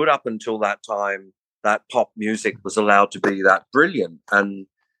understood up until that time that pop music was allowed to be that brilliant and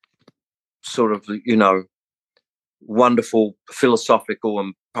sort of, wonderful philosophical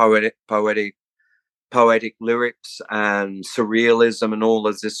and poetic lyrics and surrealism and all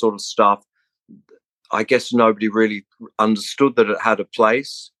of this sort of stuff. I guess nobody really understood that it had a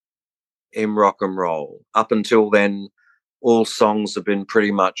place in rock and roll. Up until then, all songs have been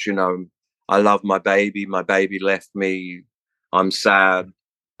pretty much, I love my baby left me, I'm sad.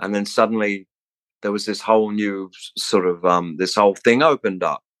 And then suddenly there was this whole new sort of, this whole thing opened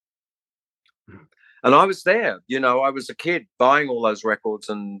up. And I was there, I was a kid buying all those records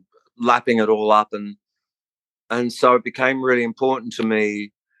and lapping it all up. And so it became really important to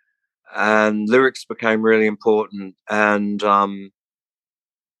me, and lyrics became really important. And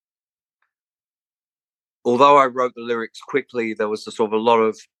although I wrote the lyrics quickly, there was a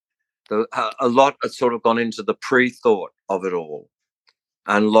lot had sort of gone into the pre-thought of it all,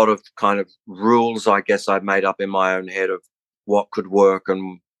 and a lot of kind of rules, I guess, I'd made up in my own head of what could work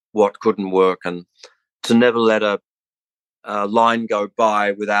and what couldn't work, and to never let a line go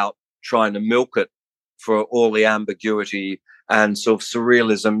by without trying to milk it for all the ambiguity and sort of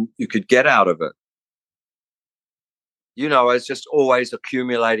surrealism you could get out of it. I was just always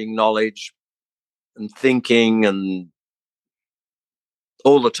accumulating knowledge and thinking, and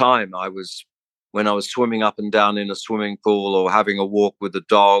all the time when I was swimming up and down in a swimming pool or having a walk with a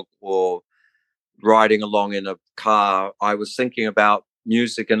dog or riding along in a car, I was thinking about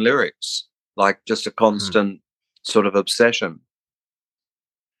music and lyrics, like just a constant sort of obsession.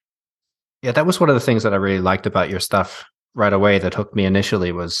 Yeah, that was one of the things that I really liked about your stuff right away that hooked me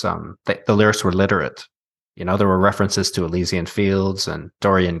initially was that the lyrics were literate. There were references to Elysian Fields and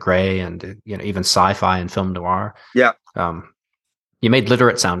Dorian Gray and, even sci-fi and film noir. Yeah. You made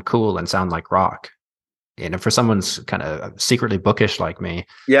literate sound cool and sound like rock. For someone's kind of secretly bookish like me,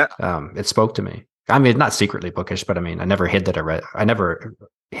 yeah, it spoke to me. I mean, not secretly bookish, but I mean, I never hid that I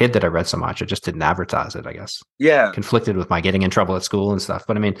read so much. I just didn't advertise it, I guess. Yeah. Conflicted with my getting in trouble at school and stuff.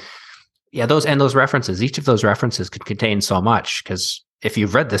 But I mean, yeah, those references, each of those references could contain so much, because if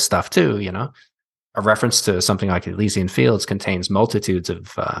you've read this stuff too, a reference to something like Elysian Fields contains multitudes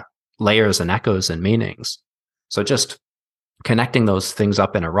of layers and echoes and meanings. So just connecting those things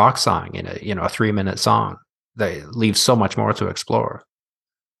up in a rock song, in a 3-minute song, they leave so much more to explore.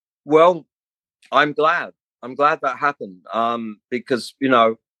 Well, I'm glad that happened, because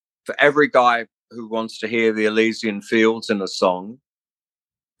for every guy who wants to hear the Elysian Fields in a song,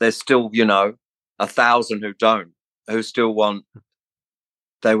 there's still 1,000 who don't, who still want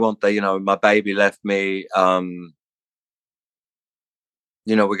the my baby left me, we're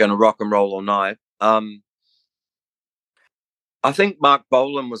going to rock and roll all night. I think Mark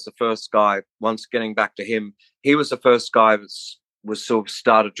Bolan was the first guy, once getting back to him, he was the first guy that was sort of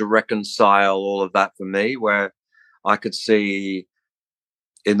started to reconcile all of that for me, where I could see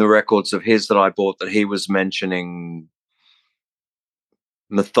in the records of his that I bought that he was mentioning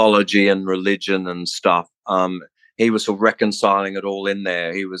mythology and religion and stuff. He was sort of reconciling it all in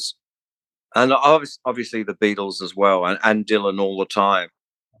there. He was, and obviously the Beatles as well, and Dylan all the time.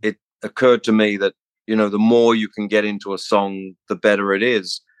 It occurred to me that, the more you can get into a song, the better it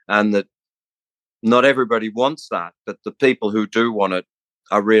is. And that not everybody wants that, but the people who do want it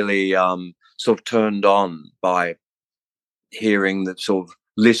are really sort of turned on by hearing the sort of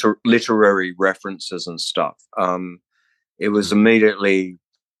literary references and stuff. It was immediately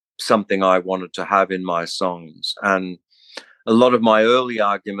something I wanted to have in my songs. And a lot of my early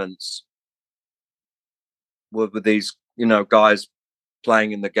arguments were with these, guys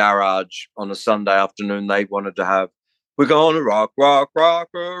playing in the garage on a Sunday afternoon. They wanted to have, we're going to rock, rock, rock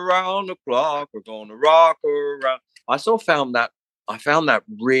around the clock. We're going to rock around. I found that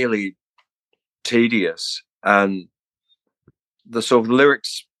really tedious. And the sort of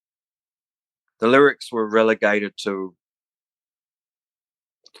lyrics were relegated to,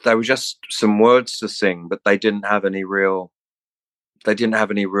 they were just some words to sing, but they didn't have any real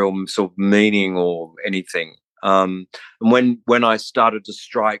sort of meaning or anything. And when I started to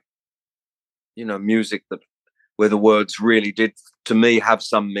strike, music where the words really did, to me, have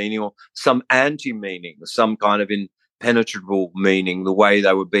some meaning or some anti-meaning, some kind of impenetrable meaning, the way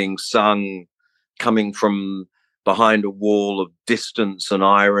they were being sung, coming from behind a wall of distance and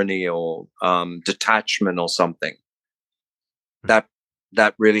irony or detachment or something, that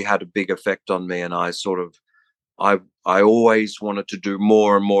really had a big effect on me. And I always wanted to do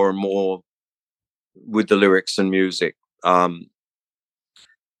more and more and more with the lyrics and music,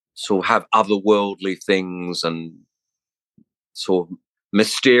 sort of have otherworldly things and sort of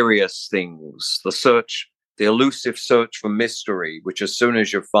mysterious things, the elusive search for mystery, which as soon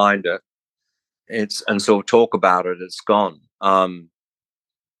as you find it, and sort of talk about it, it's gone. As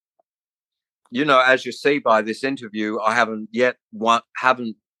you see by this interview, I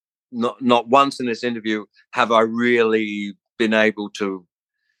not once in this interview have I really been able to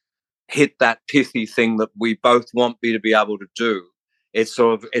hit that pithy thing that we both want me to be able to do.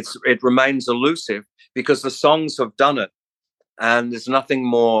 It remains elusive because the songs have done it, and there's nothing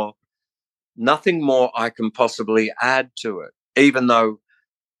more I can possibly add to it, even though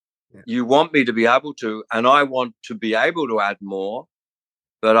you want me to be able to, and I want to be able to add more,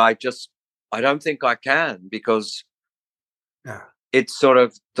 but I don't think I can, because it's sort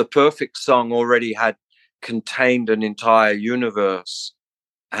of, the perfect song already had contained an entire universe,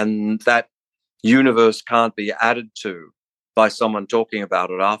 and that universe can't be added to by someone talking about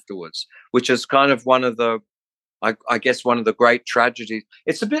it afterwards, which is kind of one of the, I guess, one of the great tragedies.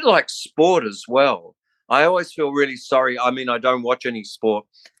 It's a bit like sport as well. I always feel really sorry. I mean, I don't watch any sport.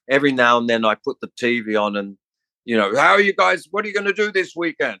 Every now and then I put the TV on and, how are you guys, what are you going to do this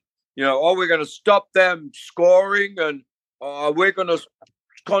weekend? We're going to stop them scoring, and we're going to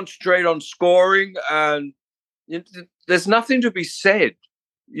concentrate on scoring. And there's nothing to be said.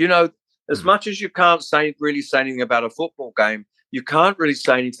 As much as you can't really say anything about a football game, you can't really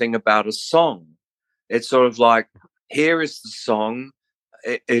say anything about a song. It's sort of like, here is the song.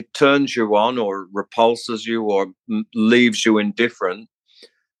 It turns you on or repulses you or leaves you indifferent.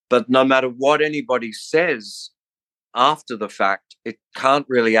 But no matter what anybody says after the fact, it can't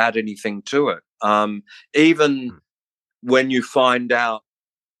really add anything to it. Even when you find out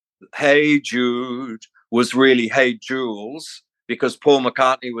Hey Jude was really Hey Jules, because Paul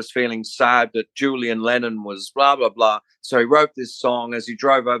McCartney was feeling sad that Julian Lennon was blah, blah, blah. So he wrote this song as he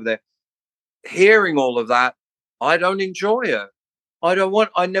drove over there. Hearing all of that, I don't enjoy it.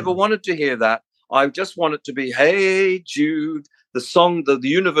 I never wanted to hear that. I just want it to be, hey, Jude, the song, the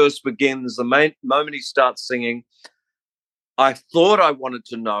universe begins, the moment he starts singing. I thought I wanted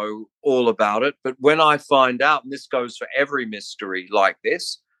to know all about it, but when I find out, and this goes for every mystery like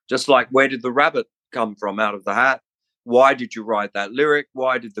this, just like where did the rabbit come from out of the hat? Why did you write that lyric?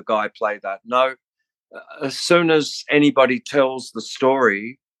 Why did the guy play that note? As soon as anybody tells the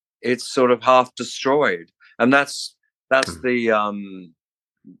story, it's sort of half destroyed, and that's the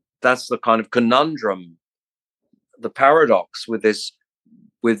kind of conundrum, the paradox with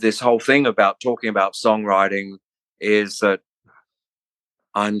this whole thing about talking about songwriting, is that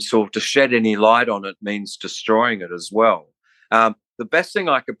I'm sort of, to shed any light on it means destroying it as well. The best thing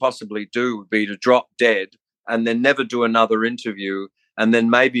I could possibly do would be to drop dead and then never do another interview, and then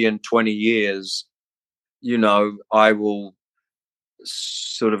maybe in 20 years, I will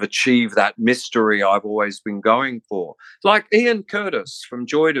sort of achieve that mystery I've always been going for. Like Ian Curtis from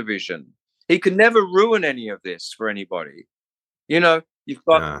Joy Division. He could never ruin any of this for anybody. You've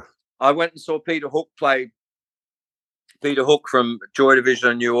got, I went and saw Peter Hook play. Peter Hook from Joy Division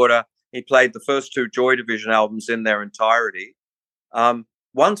and New Order. He played the first two Joy Division albums in their entirety.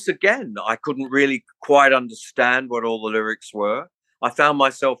 Once again, I couldn't really quite understand what all the lyrics were. I found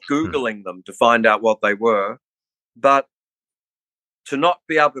myself Googling them to find out what they were. But to not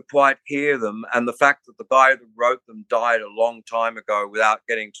be able to quite hear them, and the fact that the guy that wrote them died a long time ago without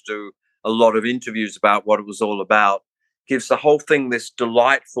getting to do a lot of interviews about what it was all about, gives the whole thing this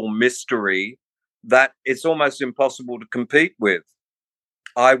delightful mystery that it's almost impossible to compete with.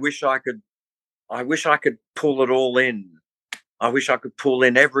 I wish I could pull it all in. I wish I could pull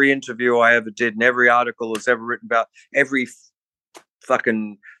in every interview I ever did and every article that's ever written about, every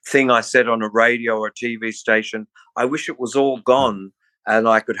fucking thing I said on a radio or a TV station. I wish it was all gone and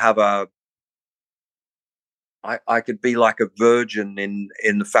I could have I could be like a virgin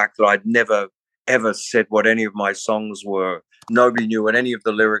in the fact that I'd never ever said what any of my songs were. Nobody knew what any of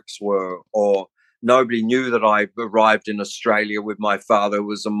the lyrics were, or nobody knew that I arrived in Australia with my father, who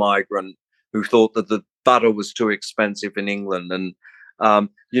was a migrant, who thought that the butter was too expensive in England. And,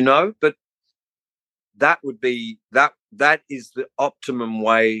 but that would be, that is the optimum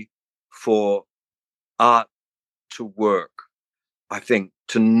way for art to work, I think,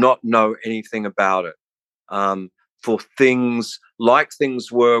 to not know anything about it. For things like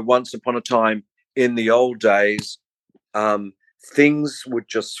things were once upon a time in the old days, things would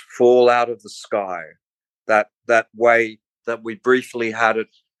just fall out of the sky. That way that we briefly had it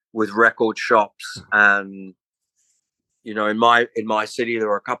with record shops, and in my city there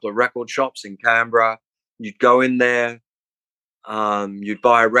were a couple of record shops in Canberra. You'd go in there, you'd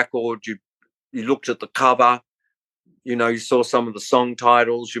buy a record, you looked at the cover, you saw some of the song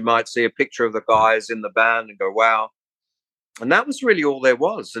titles, you might see a picture of the guys in the band and go, wow. And that was really all there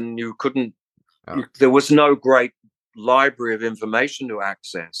was, and you couldn't. There was no great library of information to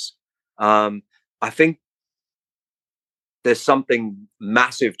access. I think there's something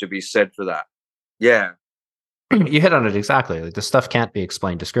massive to be said for that. Yeah. You hit on it exactly. Like, the stuff can't be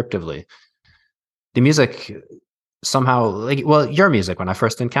explained descriptively. The music somehow, your music, when I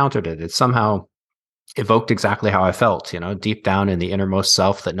first encountered it, it somehow evoked exactly how I felt, deep down in the innermost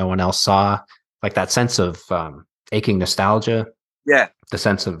self that no one else saw, like that sense of aching nostalgia. Yeah. The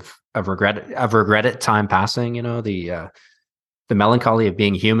sense of regret time passing, the melancholy of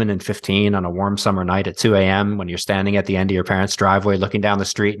being human and 15 on a warm summer night at 2 a.m. when you're standing at the end of your parents' driveway looking down the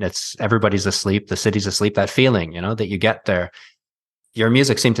street and everybody's asleep, the city's asleep, that feeling, that you get there. Your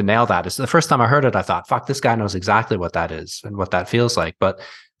music seemed to nail that. It's the first time I heard it, I thought, fuck, this guy knows exactly what that is and what that feels like. But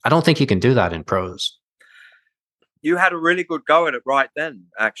I don't think you can do that in prose. You had a really good go at it right then,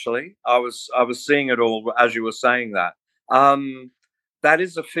 actually. I was seeing it all as you were saying that. That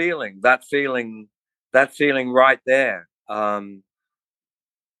is a feeling, that feeling right there. I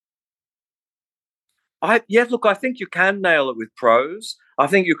think you can nail it with prose. I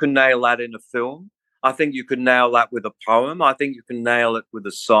think you can nail that in a film. I think you can nail that with a poem. I think you can nail it with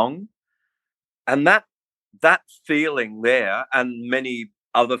a song. And that feeling there, and many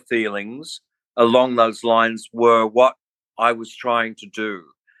other feelings along those lines, were what I was trying to do.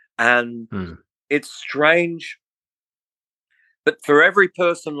 And it's strange, but for every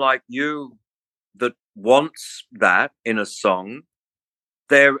person like you that wants that in a song,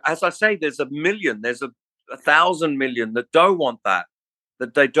 there, as I say, there's a million, there's 1,000 million that don't want that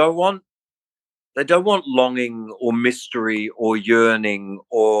they don't want longing or mystery or yearning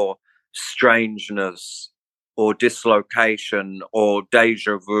or strangeness or dislocation or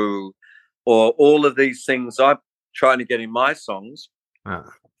deja vu or all of these things I'm trying to get in my songs. Yeah,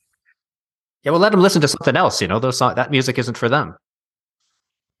 well, let them listen to something else. That music isn't for them.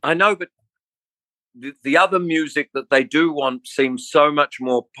 I know, but the other music that they do want seems so much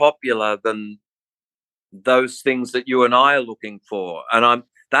more popular than those things that you and I are looking for. And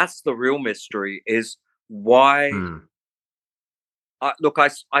that's the real mystery, is why.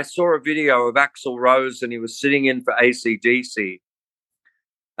 I saw a video of Axl Rose, and he was sitting in for AC/DC,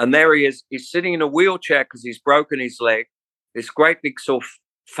 and there he is. He's sitting in a wheelchair because he's broken his leg. This great big sort of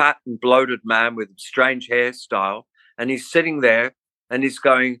fat and bloated man with strange hairstyle, and he's sitting there and he's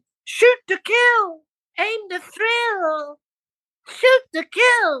going, "Shoot to kill, aim to thrill. Shoot to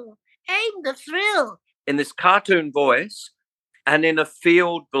kill, aim to thrill," in this cartoon voice. And in a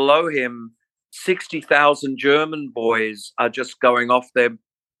field below him, 60,000 German boys are just going off their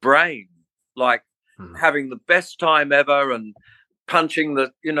brain, like having the best time ever and punching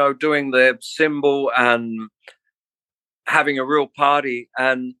doing their cymbal and having a real party.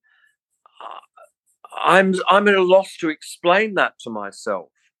 And I'm at a loss to explain that to myself.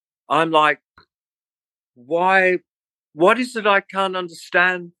 I'm like, why? What is it I can't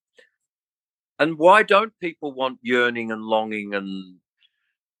understand? And why don't people want yearning and longing and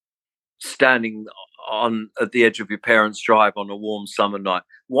standing at the edge of your parents' drive on a warm summer night?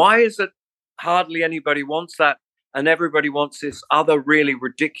 Why is it hardly anybody wants that, and everybody wants this other really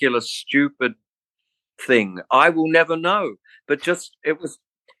ridiculous, stupid thing? I will never know. But just it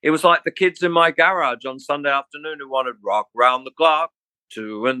was like the kids in my garage on Sunday afternoon who wanted rock round the clock,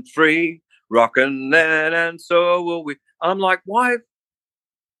 2 and 3, rockin' then and so will we. I'm like, why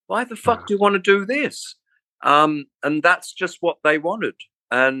the fuck do you want to do this? And that's just what they wanted.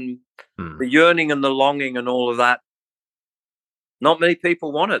 And the yearning and the longing and all of that, not many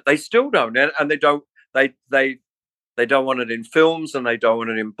people want it. They still don't, and they don't. They don't want it in films, and they don't want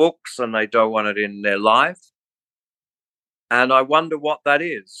it in books, and they don't want it in their life. And I wonder what that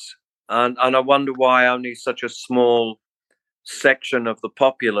is, and I wonder why only such a small section of the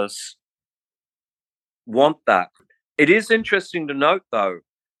populace want that. It is interesting to note, though,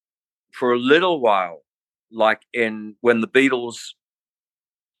 for a little while, like when the Beatles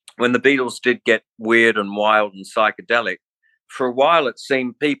did get weird and wild and psychedelic, for a while it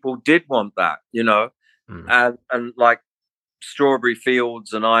seemed people did want that, and like Strawberry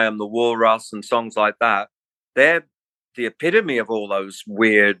Fields and I Am the Walrus and songs like that, they're the epitome of all those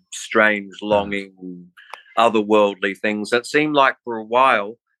weird, strange, longing, otherworldly things. It seemed like for a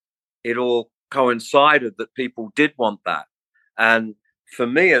while it all coincided that people did want that. And for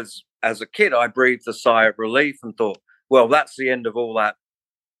me, as a kid, I breathed a sigh of relief and thought, well, that's the end of all that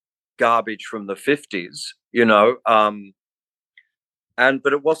garbage from the 50s,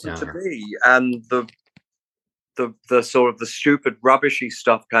 but it wasn't to be. And the sort of the stupid, rubbishy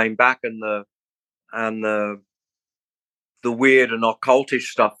stuff came back, and the weird and occultish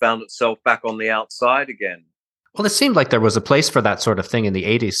stuff found itself back on the outside again. Well, it seemed like there was a place for that sort of thing in the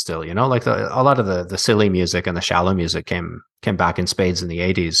 80s still, like a lot of the silly music and the shallow music came back in spades in the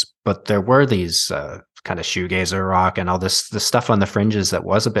 80s, but there were these kind of shoegazer rock and all the stuff on the fringes that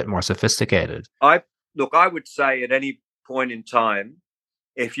was a bit more sophisticated. I would say at any point in time,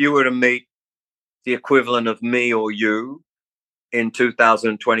 if you were to meet the equivalent of me or you in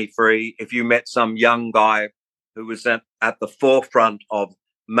 2023, if you met some young guy who was at the forefront of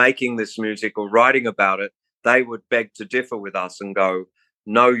making this music or writing about it, they would beg to differ with us and go,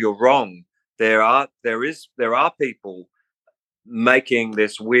 no, you're wrong. There are people making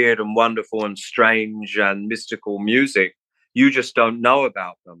this weird and wonderful and strange and mystical music. You just don't know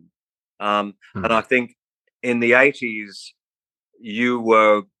about them. And I think in the 80s, you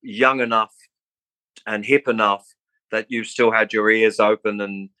were young enough and hip enough that you still had your ears open,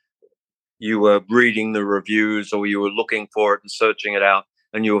 and you were reading the reviews, or you were looking for it and searching it out,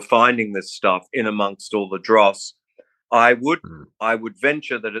 and you were finding this stuff in amongst all the dross. I would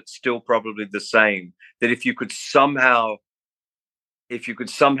venture that it's still probably the same, that if you could somehow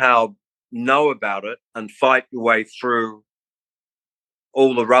know about it and fight your way through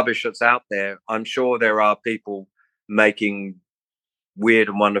all the rubbish that's out there, I'm sure there are people making weird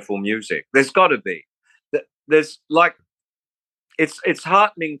and wonderful music. There's got to be. There's like, it's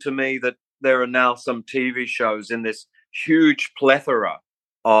heartening to me that there are now some TV shows in this huge plethora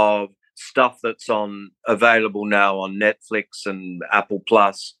of stuff that's available now on Netflix and Apple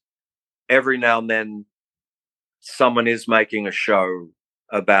Plus. Every now and then someone is making a show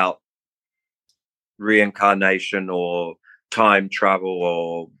about reincarnation or time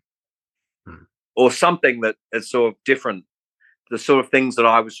travel or something that is sort of different, the sort of things that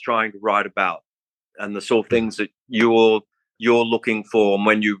I was trying to write about. and the sort of things that you're looking for, and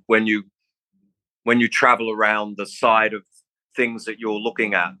when you travel around the side of things that you're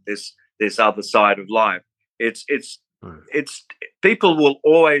looking at, this other side of life, it's people will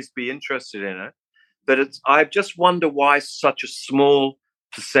always be interested in it, but I just wonder why such a small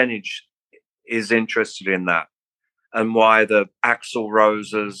percentage is interested in that, and why the Axl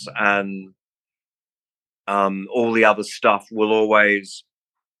Roses and all the other stuff will always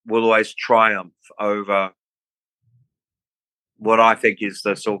triumph over what I think is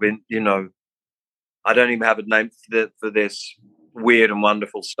the sort of, I don't even have a name for this weird and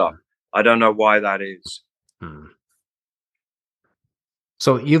wonderful stuff. I don't know why that is.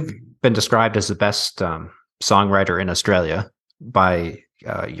 So you've been described as the best songwriter in Australia by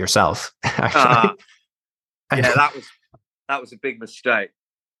yourself, actually. Yeah, that was a big mistake.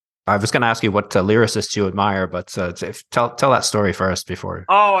 I was going to ask you what lyricists you admire, but tell that story first before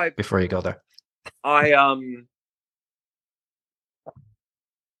you go there. I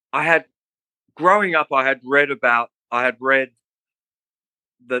had growing up, I had read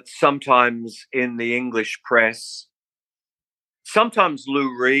that sometimes in the English press, sometimes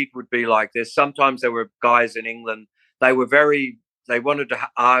Lou Reed would be like this. Sometimes there were guys in England. They wanted to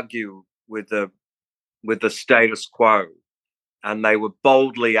argue with the status quo, and they were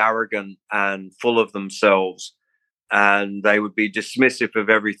boldly arrogant and full of themselves, and they would be dismissive of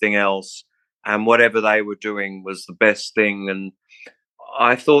everything else, and whatever they were doing was the best thing. And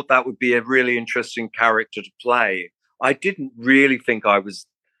I thought that would be a really interesting character to play. I didn't really think I was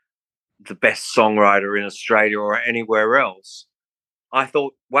the best songwriter in Australia or anywhere else. I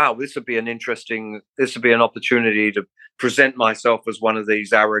thought, wow, this would be an opportunity to present myself as one of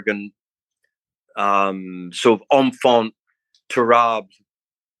these arrogant, sort of enfant terrible,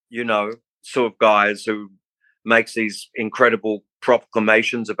 sort of guys who makes these incredible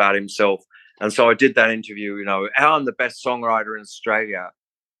proclamations about himself. And so I did that interview, how I'm the best songwriter in Australia.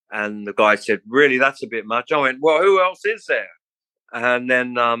 And the guy said, really, that's a bit much. I went, well, who else is there? And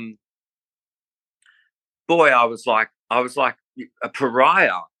then, boy, I was like a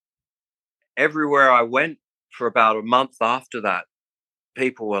pariah. Everywhere I went for about a month after that,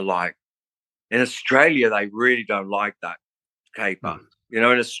 people were like, in Australia, they really don't like that caper. In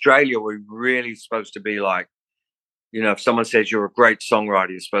Australia, we're really supposed to be like, if someone says you're a great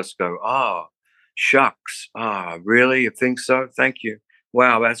songwriter, you're supposed to go, oh, shucks. Oh, really? You think so? Thank you.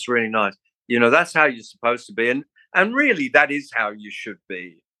 Wow, that's really nice. That's how you're supposed to be. And really, that is how you should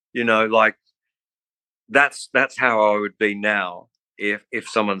be. Like that's how I would be now if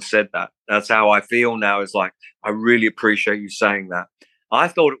someone said that. That's how I feel now, is like, I really appreciate you saying that. I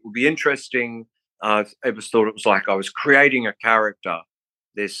thought it would be interesting. I always thought it was like I was creating a character,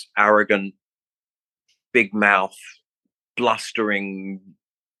 this arrogant, big mouth, blustering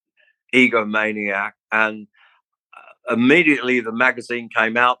egomaniac. And immediately the magazine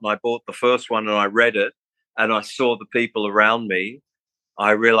came out and I bought the first one and I read it and I saw the people around me.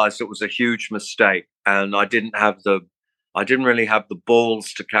 I realized it was a huge mistake, and I didn't really have the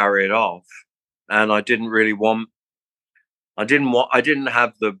balls to carry it off. And I just didn't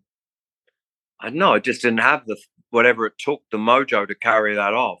have the whatever it took, the mojo to carry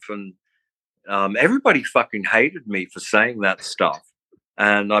that off. And everybody fucking hated me for saying that stuff.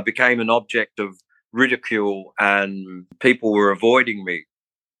 And I became an object of ridicule and people were avoiding me.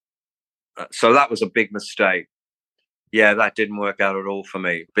 So that was a big mistake. Yeah, that didn't work out at all for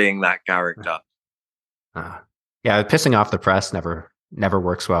me, being that character. Yeah, pissing off the press never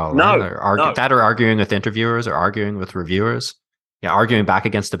works well. No, right? No. That or arguing with interviewers or arguing with reviewers. Yeah, arguing back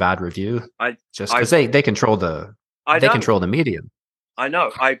against a bad review. Just because they control the medium. I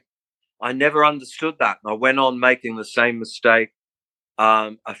know. I never understood that. And I went on making the same mistake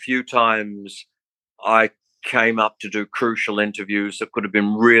a few times. I came up to do crucial interviews that could have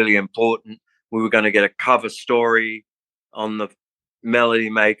been really important. We were going to get a cover story on the Melody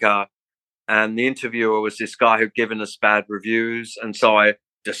Maker, and the interviewer was this guy who'd given us bad reviews, and so I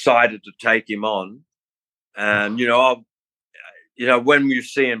decided to take him on. And when you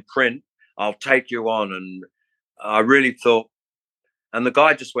see in print, I'll take you on. And I really thought, and the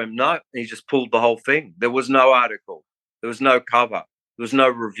guy just went, no, he just pulled the whole thing. There was no article, there was no cover, there was no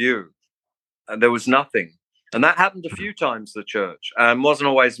review, and there was nothing. And that happened a few times to the church, and wasn't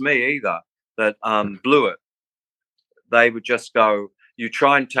always me either that blew it. They would just go, you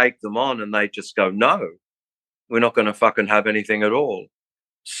try and take them on, and they just go, no, we're not going to fucking have anything at all.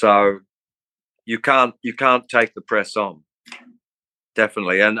 So you can't take the press on,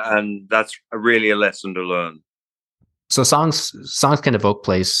 definitely, and that's really a lesson to learn. So songs can evoke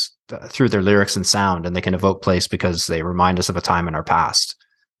place through their lyrics and sound, and they can evoke place because they remind us of a time in our past.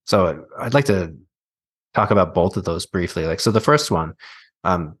 So I'd like to talk about both of those briefly. Like, so the first one,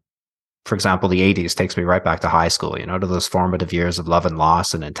 um, for example, the 80s takes me right back to high school, to those formative years of love and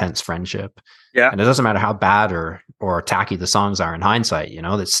loss and intense friendship. Yeah. And it doesn't matter how bad or tacky the songs are in hindsight,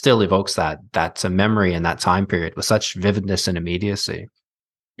 that still evokes that memory in that time period with such vividness and immediacy.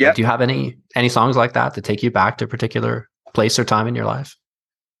 Yeah. Do you have any songs like that take you back to a particular place or time in your life?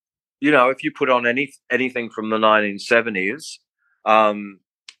 If you put on anything from the 1970s,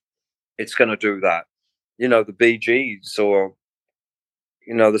 it's going to do that. The Bee Gees, or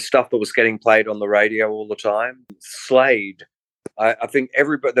the stuff that was getting played on the radio all the time. Slade. I think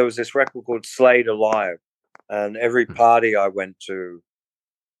everybody, there was this record called Slade Alive, and every party I went to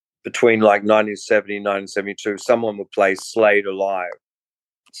between like 1970 and 1972, someone would play Slade Alive.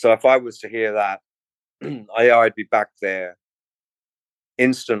 So if I was to hear that, I'd be back there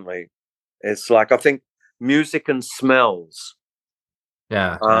instantly. It's like, I think music and smells.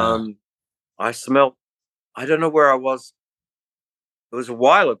 Yeah. I smelled, I don't know where I was. It was a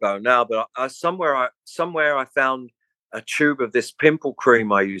while ago now, but somewhere I found a tube of this pimple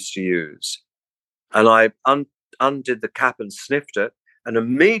cream I used to use, and I undid the cap and sniffed it, and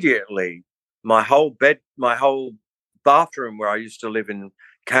immediately my whole bathroom where I used to live in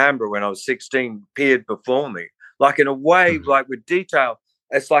Canberra when I was 16 appeared before me, like in a way, like with detail.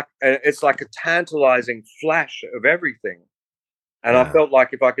 It's like a tantalizing flash of everything, and I felt like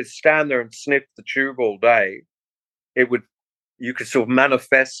if I could stand there and sniff the tube all day, you could sort of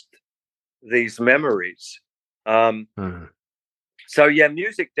manifest these memories. So yeah,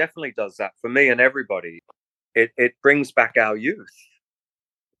 music definitely does that for me and everybody. It brings back our youth.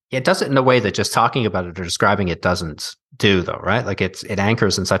 It does it in a way that just talking about it or describing it doesn't do, though, right? Like it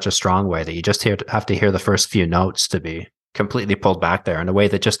anchors in such a strong way that you just have to hear the first few notes to be completely pulled back there, in a way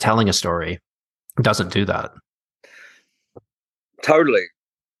that just telling a story doesn't do that. Totally.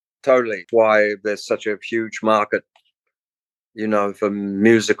 Why there's such a huge market, for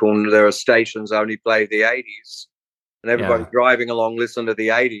musical. There are stations only play the 80s, and everybody driving along listen to the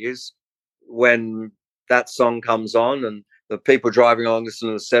 80s when that song comes on, and the people driving along listen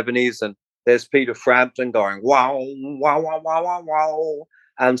to the 70s, and there's Peter Frampton going wow wow wow wow wow wow,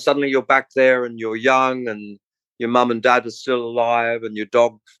 and suddenly you're back there and you're young and your mum and dad are still alive and your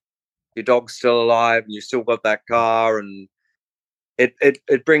dog's still alive and you still got that car, and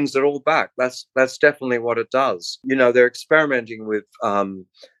it brings it all back. That's definitely what it does. They're experimenting with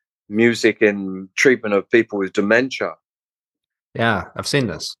music in treatment of people with dementia. Yeah, I've seen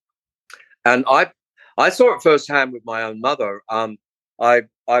this. And I saw it firsthand with my own mother. I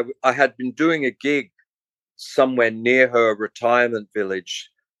had been doing a gig somewhere near her retirement village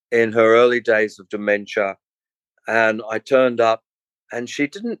in her early days of dementia, and I turned up, and she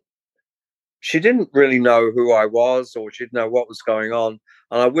didn't really know who I was, or she didn't know what was going on.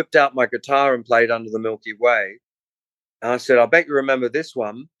 And I whipped out my guitar and played Under the Milky Way. And I said, I bet you remember this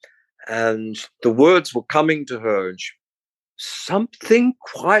one. And the words were coming to her, and something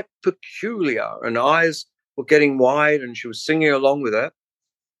quite peculiar, and eyes were getting wide, and she was singing along with it.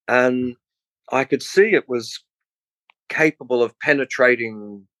 And I could see it was capable of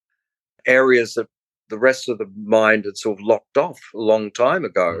penetrating areas that the rest of the mind had sort of locked off a long time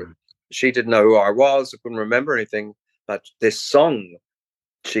ago. She didn't know who I was. I couldn't remember anything, but this song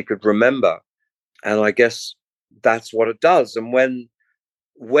she could remember. And I guess that's what it does. And when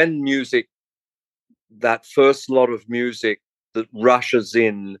music, that first lot of music that rushes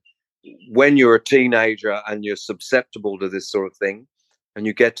in when you're a teenager and you're susceptible to this sort of thing, and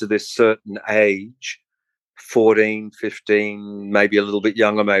you get to this certain age, 14, 15, maybe a little bit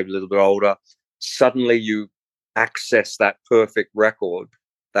younger, maybe a little bit older, suddenly you access that perfect record,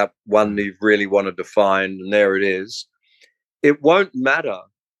 that one you really wanted to find, and there it is. It won't matter.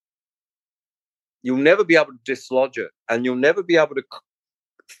 You'll never be able to dislodge it, and you'll never be able to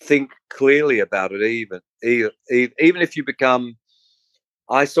think clearly about it even if you become.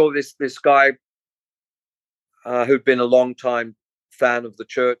 I saw this guy who'd been a long time fan of the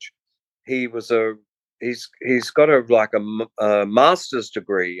church. He's got a master's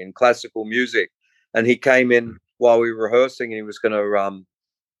degree in classical music, and he came in while we were rehearsing, and he was going to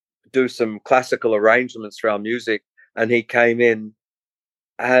do some classical arrangements for our music. And he came in,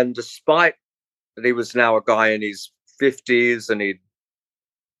 and despite that he was now a guy in his 50s, and he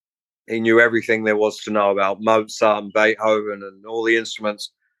knew everything there was to know about Mozart and Beethoven and all the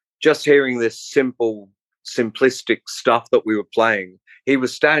instruments, just hearing this simplistic stuff that we were playing, he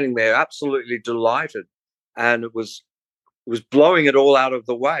was standing there absolutely delighted, and it was blowing it all out of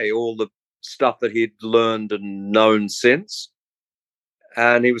the way, all the stuff that he'd learned and known since,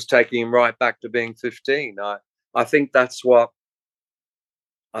 and he was taking him right back to being 15. I think that's what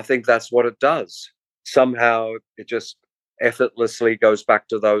it does. somehow it just effortlessly goes back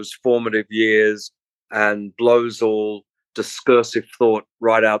to those formative years and blows all discursive thought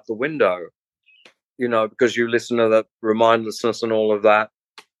right out the window. Because you listen to that remindlessness and all of that,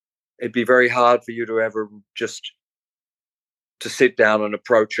 it'd be very hard for you to ever just to sit down and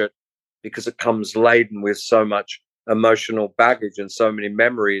approach it, because it comes laden with so much emotional baggage and so many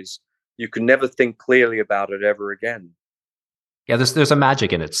memories. You can never think clearly about it ever again. Yeah, there's a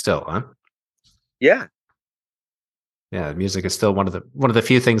magic in it still, huh? Yeah. Yeah, music is still one of the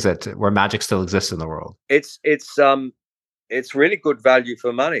few things where magic still exists in the world. It's really good value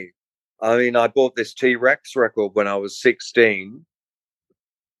for money. I mean, I bought this T-Rex record when I was 16.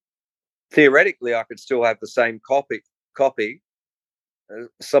 Theoretically, I could still have the same copy,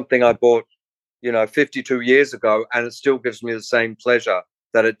 something I bought, 52 years ago, and it still gives me the same pleasure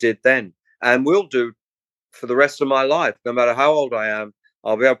that it did then, and will do for the rest of my life. No matter how old I am,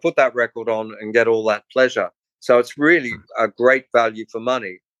 I'll be able to put that record on and get all that pleasure. So it's really a great value for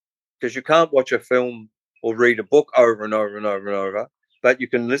money, because you can't watch a film or read a book over and over and over and over, but you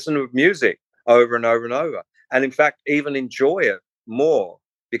can listen to music over and over and over. And in fact, even enjoy it more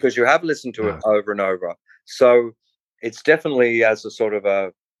because you have listened to it over and over. So it's definitely as a sort of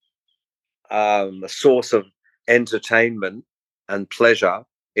a source of entertainment and pleasure.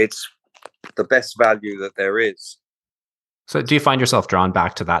 It's the best value that there is. So do you find yourself drawn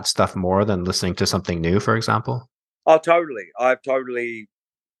back to that stuff more than listening to something new, for example? Oh, totally. I've totally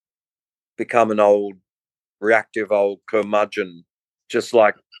become an reactive old curmudgeon, just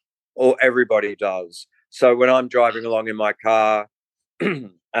like everybody does. So when I'm driving along in my car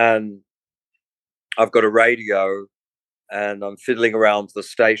and I've got a radio and I'm fiddling around the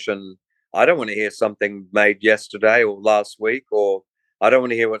station, I don't want to hear something made yesterday or last week, or I don't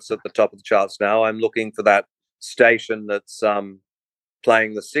want to hear what's at the top of the charts now. I'm looking for that station that's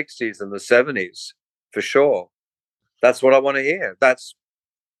playing the 60s and the 70s for sure. That's what I want to hear. That's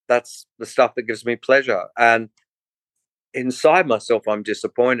the stuff that gives me pleasure. And inside myself, I'm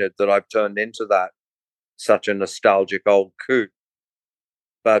disappointed that I've turned into that, such a nostalgic old coot.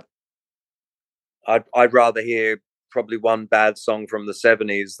 But I'd rather hear probably one bad song from the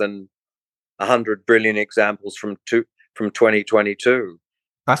 70s than 100 brilliant examples from 2022.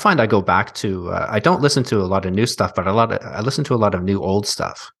 I find I go back to I don't listen to a lot of new stuff, but I listen to a lot of new old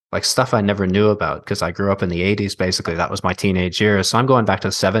stuff, like stuff I never knew about because I grew up in the 80s. Basically, that was my teenage years. So I'm going back to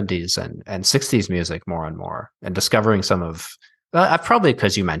the 70s and 60s music more and more, and discovering some of probably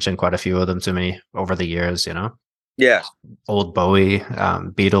because you mentioned quite a few of them to me over the years. Yeah, old Bowie,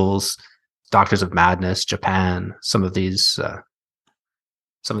 Beatles, Doctors of Madness, Japan, some of these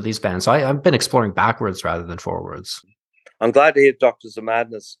bands. So I've been exploring backwards rather than forwards. I'm glad to hear Doctors of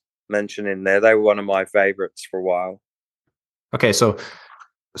Madness mentioned in there. They were one of my favorites for a while. Okay, so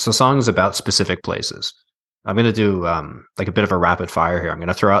songs about specific places. I'm going to do like a bit of a rapid fire here. I'm going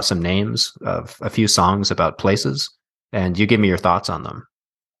to throw out some names of a few songs about places, and you give me your thoughts on them.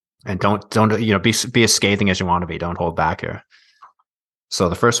 And don't be as scathing as you want to be. Don't hold back here. So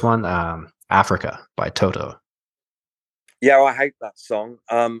the first one, Africa by Toto. Yeah, I hate that song.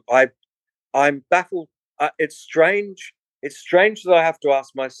 I'm baffled. It's strange. It's strange that I have to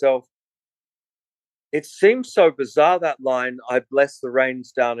ask myself. It seems so bizarre, that line, "I bless the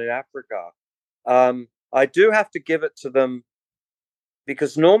rains down in Africa." I do have to give it to them,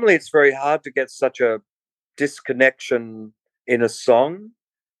 because normally it's very hard to get such a disconnection in a song.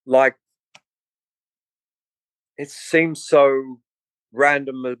 Like, it seems so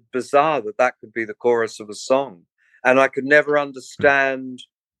random and bizarre that could be the chorus of a song. And I could never understand.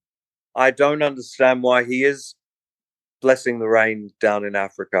 I don't understand why he is blessing the rain down in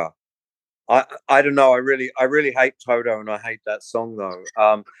Africa. I don't know. I really hate Toto, and I hate that song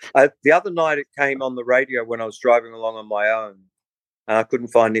though. The other night it came on the radio when I was driving along on my own, and I couldn't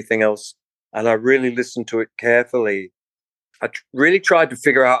find anything else. And I really listened to it carefully. I really tried to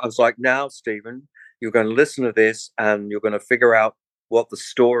figure out. I was like, "Now, Stephen, you're going to listen to this, and you're going to figure out what the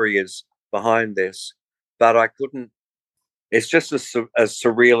story is behind this." But I couldn't. It's just as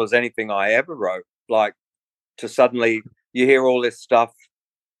surreal as anything I ever wrote. Like, to suddenly you hear all this stuff,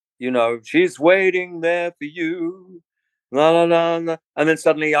 she's waiting there for you, la la la, la. And then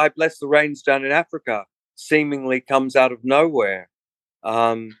suddenly "I bless the rains down in Africa" seemingly comes out of nowhere.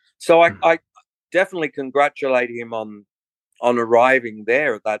 So I definitely congratulate him on arriving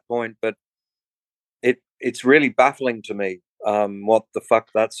there at that point, but it's really baffling to me what the fuck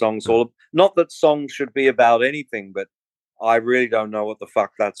that song's all about. Not that songs should be about anything, but I really don't know what the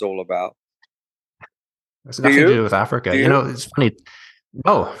fuck that's all about. It's nothing to do with Africa. It's funny.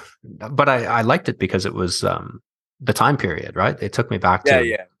 No, but I liked it because it was the time period, right? It took me back Yeah, to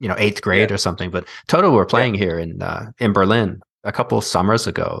yeah, eighth grade yeah, or something. But Toto were yeah. playing here in Berlin a couple of summers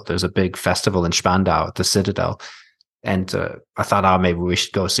ago. There's a big festival in Spandau at the Citadel, and I thought, oh, maybe we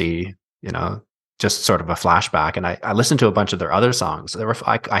should go see, just sort of a flashback. And I listened to a bunch of their other songs.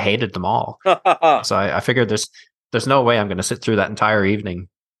 I hated them all. So I figured there's no way I'm going to sit through that entire evening,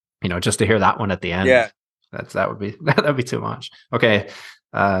 just to hear that one at the Yeah, end. That would be that'd be too much. Okay,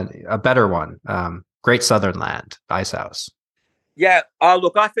 a better one. Great Southern Land, Icehouse. yeah. Oh,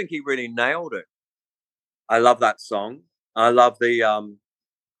 look, I think he really nailed it. I love that song. I love the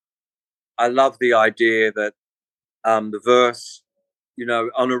idea that the verse,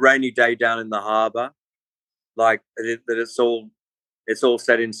 on a rainy day down in the harbour, like that it's all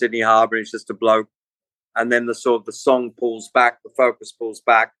set in Sydney Harbour. It's just a bloke, and then the song pulls back, the focus pulls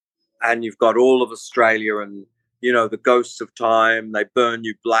back, and you've got all of Australia and the ghosts of time. They burn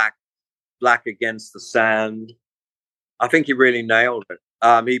you black against the sand. I think he really nailed it.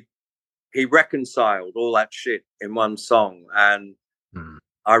 He reconciled all that shit in one song, and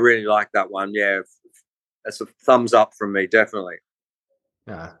I really like that one. Yeah, that's a thumbs up from me, definitely.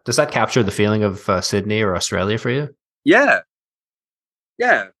 Does that capture the feeling of Sydney or Australia for you? Yeah,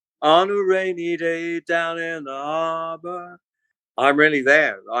 yeah. On a rainy day down in the harbour, I'm really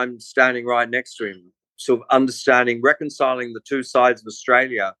there. I'm standing right next to him, sort of understanding, reconciling the two sides of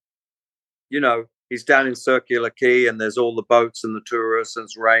Australia. He's down in Circular Quay, and there's all the boats and the tourists, and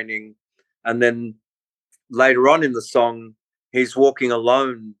it's raining. And then later on in the song, he's walking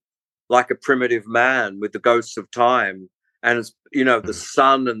alone like a primitive man with the ghosts of time. And it's, the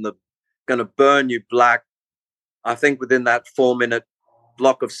sun and the going to burn you black. I think within that 4-minute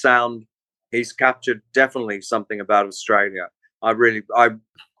block of sound, he's captured definitely something about Australia. I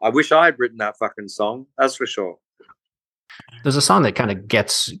wish I had written that fucking song. That's for sure. There's a song that kind of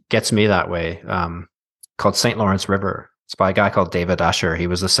gets me that way, called St. Lawrence River. It's by a guy called David Usher. He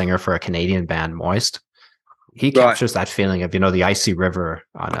was a singer for a Canadian band, Moist. He captures that feeling of, the icy river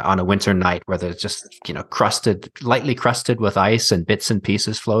on a winter night where there's just, lightly crusted with ice and bits and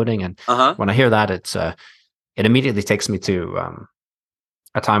pieces floating. And when I hear that, it immediately takes me to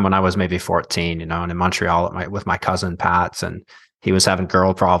a time when I was maybe 14, and in Montreal with my cousin Pat, and he was having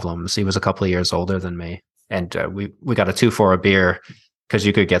girl problems. He was a couple of years older than me. And we got a 2 for a beer because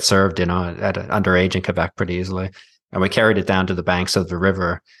you could get served, at underage in Quebec pretty easily. And we carried it down to the banks of the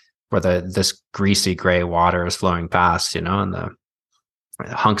river where this greasy gray water is flowing past, and the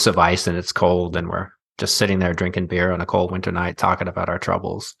hunks of ice, and it's cold, and we're just sitting there drinking beer on a cold winter night talking about our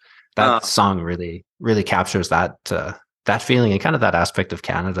troubles. That song really, really captures that feeling and kind of that aspect of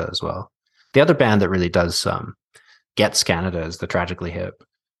Canada as well. The other band that really does gets Canada is the Tragically Hip.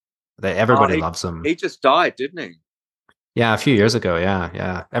 Everybody loves them. He just died, didn't he? Yeah, a few years ago.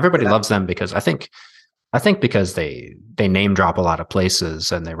 Yeah. Everybody loves them because I think because they name drop a lot of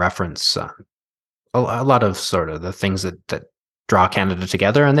places, and they reference a lot of sort of the things that draw Canada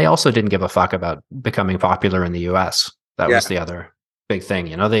together. And they also didn't give a fuck about becoming popular in the US. That was the other big thing.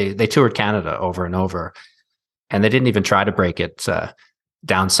 They toured Canada over and over, and they didn't even try to break it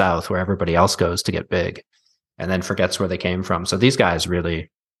down south where everybody else goes to get big, and then forgets where they came from. So these guys really,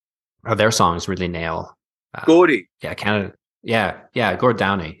 their songs really nail. Gordy. Yeah, Canada. Yeah, Gord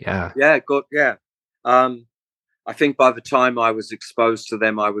Downie. Yeah. Yeah, yeah. I think by the time I was exposed to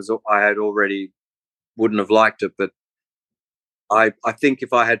them, I had already wouldn't have liked it, but I think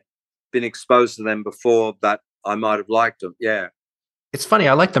if I had been exposed to them before that, I might have liked them. Yeah. It's funny.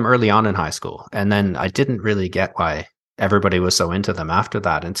 I liked them early on in high school, and then I didn't really get why everybody was so into them after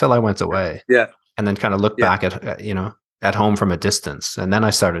that until I went away. Yeah. And then kind of looked back at at home from a distance, and then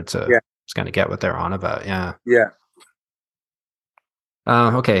I started to just kind of get what they're on about. Yeah. Yeah.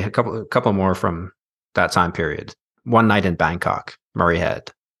 Okay, a couple more from that time period. One Night in Bangkok, Murray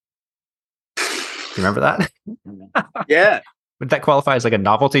Head. Do you remember that? Yeah. Would that qualify as like a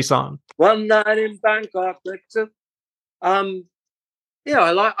novelty song? One Night in Bangkok.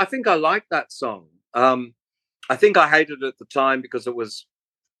 Yeah, I think I like that song. I think I hated it at the time because I was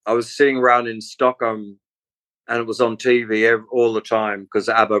sitting around in Stockholm, and it was on TV all the time because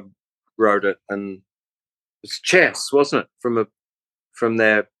ABBA wrote it, and it was Chess, wasn't it? From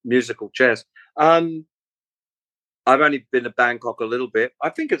their musical Chess. I've only been to Bangkok a little bit. I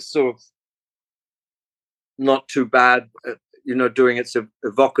think it's sort of not too bad, doing its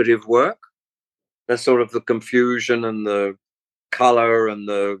evocative work. There's sort of the confusion and the color and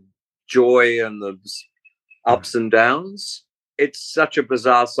the joy and the ups and downs. It's such a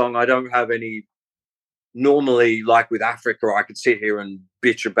bizarre song. I don't have any. Normally, like with Africa, I could sit here and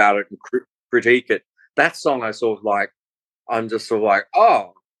bitch about it and critique it. That song, I sort of like. I'm just sort of like,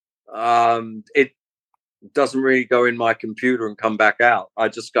 doesn't really go in my computer and come back out. I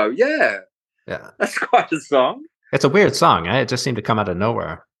just go, yeah, that's quite a song. It's a weird song. Eh? It just seemed to come out of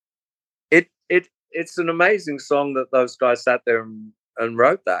nowhere. It's an amazing song that those guys sat there and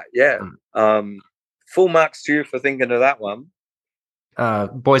wrote that. Yeah. Full marks to you for thinking of that one.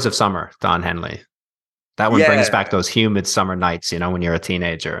 Boys of Summer, Don Henley. That one brings back those humid summer nights, when you're a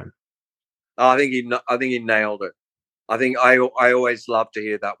teenager. I think he nailed it. I think I always love to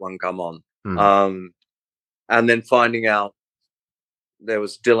hear that one come on. And then finding out there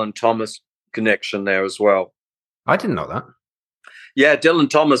was Dylan Thomas connection there as well. I didn't know that. Yeah, Dylan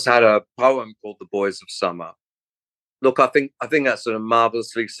Thomas had a poem called "The Boys of Summer." Look, I think that's a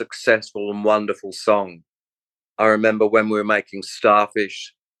marvelously successful and wonderful song. I remember when we were making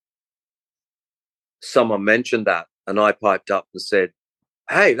Starfish, someone mentioned that, and I piped up and said,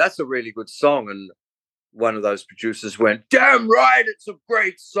 "Hey, that's a really good song." And one of those producers went, "Damn right, it's a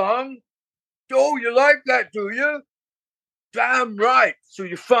great song. Oh, you like that, do you? Damn right. So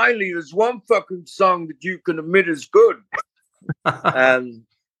there's one fucking song that you can admit is good." And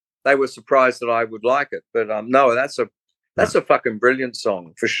they were surprised that I would like it. But no, that's a fucking brilliant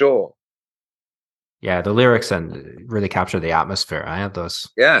song for sure. Yeah, the lyrics and really capture the atmosphere. I have those.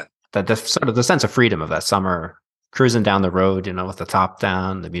 Yeah. The sort of the sense of freedom of that summer, cruising down the road, with the top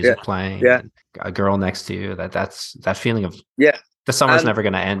down, the music playing, a girl next to you. That's that feeling of the summer's never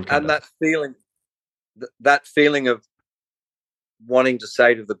going to end. And that feeling of wanting to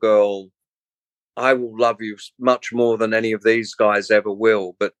say to the girl, "I will love you much more than any of these guys ever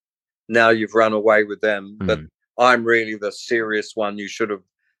will, but now you've run away with them. But I'm really the serious one. You should have,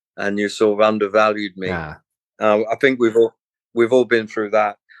 and you sort of undervalued me." Yeah. I think we've all been through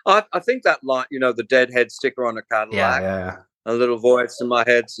that. I think that line, the Deadhead sticker on a Cadillac. Yeah. A little voice in my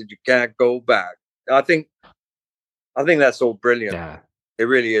head said, "You can't go back." I think that's all brilliant. Yeah. It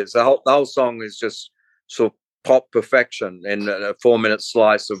really is. The whole song is just sort of pop perfection in a 4-minute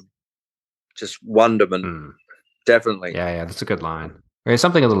slice of just wonderment. Definitely. Yeah, that's a good line. It's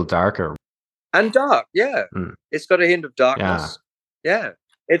something a little darker. And dark, yeah. It's got a hint of darkness. Yeah.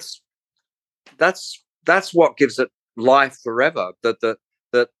 That's what gives it life forever. That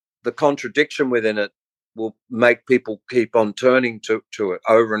the contradiction within it will make people keep on turning to it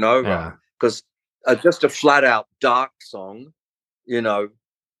over and over. Because just a flat out dark song,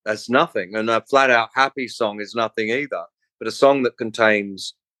 that's nothing. And a flat out happy song is nothing either. But a song that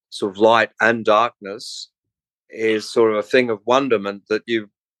contains sort of light and darkness is sort of a thing of wonderment that you're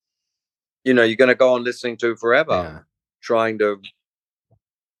going to go on listening to forever, trying to,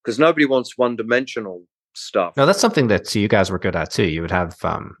 because nobody wants one-dimensional stuff. No, that's something that you guys were good at too. You would have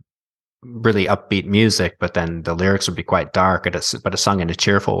really upbeat music, but then the lyrics would be quite dark, but it's sung in a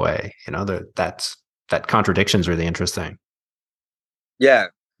cheerful way. That contradiction's really interesting. Yeah.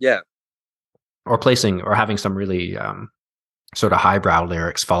 Or having some really sort of highbrow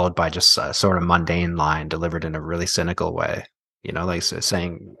lyrics followed by just a sort of mundane line delivered in a really cynical way. Like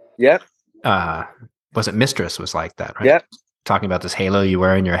saying, was it Mistress was like that, right? Yeah. Talking about this halo you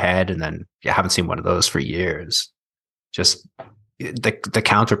wear in your head, and then you haven't seen one of those for years. Just the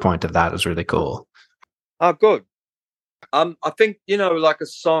counterpoint of that is really cool. Oh, good. I think, like a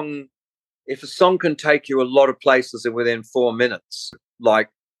song, if a song can take you a lot of places within 4 minutes, like,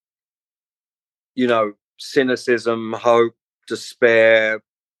 cynicism, hope, despair,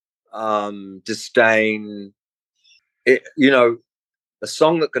 disdain, a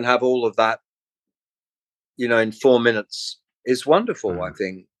song that can have all of that, in 4 minutes is wonderful, I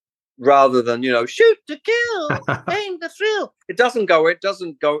think, rather than, shoot to kill, aim to thrill. It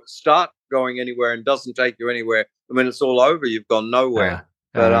doesn't start going anywhere and doesn't take you anywhere. I mean, it's all over. You've gone nowhere.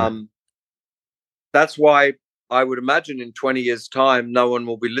 But that's why I would imagine in 20 years' time, no one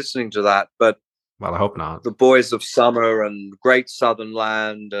will be listening to that. But well, I hope not. The Boys of Summer and Great Southern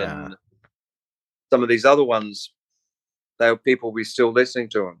Land and some of these other ones, people will be still listening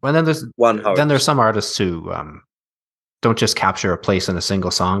to them. Well, then there's some artists who don't just capture a place in a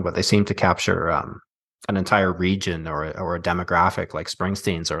single song, but they seem to capture an entire region or a demographic, like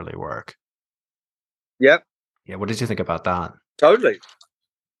Springsteen's early work. Yep. Yeah. What did you think about that? Totally.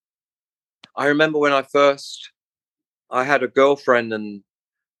 I remember when I had a girlfriend, and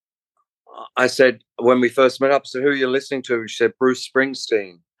I said, when we first met up, I said, "Who are you listening to?" She said, "Bruce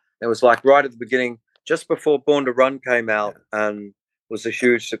Springsteen." It was like right at the beginning, just before Born to Run came out and was a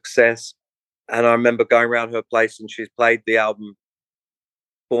huge success. And I remember going around her place and she's played the album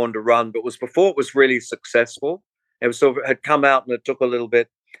Born to Run, but it was before it was really successful. It was sort of had come out and it took a little bit.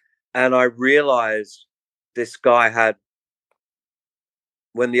 And I realized this guy had,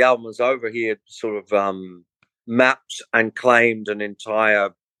 when the album was over, he had sort of mapped and claimed an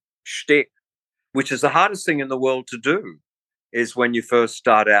entire shtick which is the hardest thing in the world to do, is when you first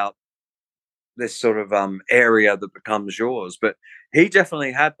start out this sort of area that becomes yours. But he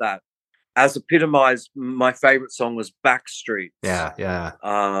definitely had that. As epitomized, my favorite song was Backstreets. Yeah.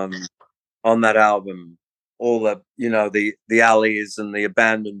 On that album, all the alleys and the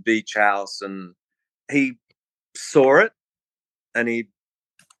abandoned beach house, and he saw it, and he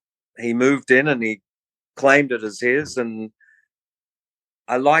moved in and he claimed it as his. And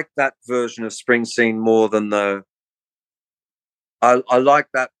I like that version of Springsteen more than I like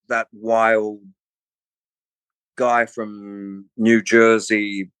that wild guy from New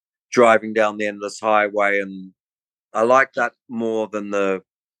Jersey driving down the endless highway, and I like that more than the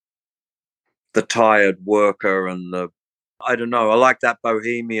tired worker and I don't know. I like that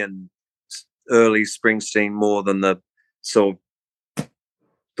bohemian early Springsteen more than the sort of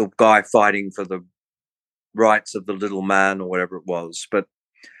the guy fighting for the rights of the little man or whatever it was. But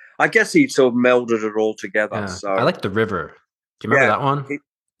I guess he sort of melded it all together. Yeah. So I like The River. Do you remember that one?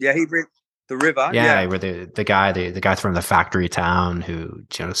 The River. Yeah, where the guy from the factory town who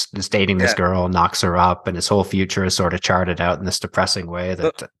is dating this girl, knocks her up, and his whole future is sort of charted out in this depressing way.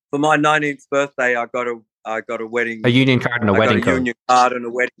 That for my 19th birthday, I got a wedding, a union card and a wedding code. Union card and a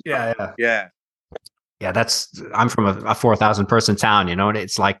wedding. Yeah. I'm from a 4,000 person town, and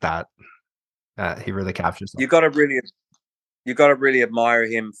it's like that. He really captures that. You got to really admire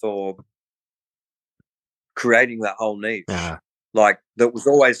him for creating that whole niche. Yeah. Like that was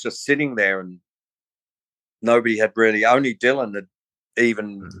always just sitting there, and nobody had really. Only Dylan had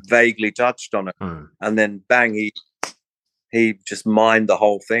even vaguely touched on it, and then bang, he just mined the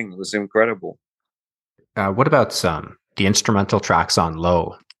whole thing. It was incredible. What about the instrumental tracks on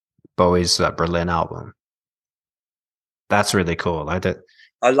 "Low," Bowie's Berlin album? That's really cool.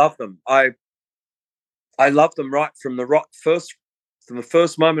 I love them. I love them right from the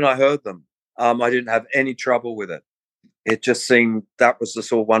first moment I heard them. I didn't have any trouble with it. It just seemed that was the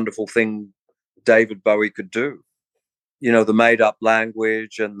sort of wonderful thing David Bowie could do. The made up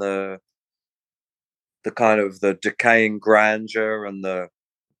language and the kind of the decaying grandeur and the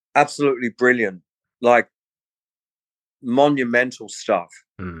absolutely brilliant, like monumental stuff.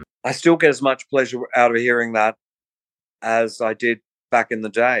 I still get as much pleasure out of hearing that as I did back in the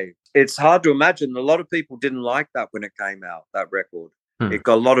day. It's hard to imagine. A lot of people didn't like that when it came out, that record. It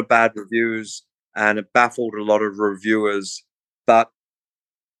got a lot of bad reviews and it baffled a lot of reviewers. But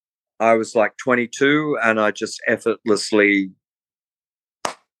I was like 22 and I just effortlessly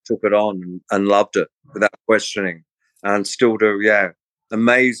took it on and loved it without questioning, and still do. Yeah.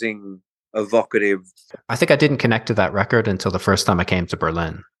 Amazing, evocative. I think I didn't connect to that record until the first time I came to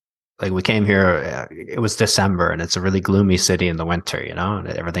Berlin. Like we came here, it was December and it's a really gloomy city in the winter, and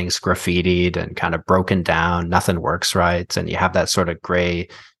everything's graffitied and kind of broken down. Nothing works right. And you have that sort of gray,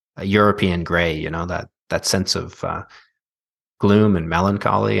 European gray, that sense of gloom and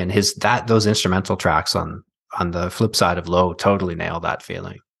melancholy. And those instrumental tracks on the flip side of Low totally nail that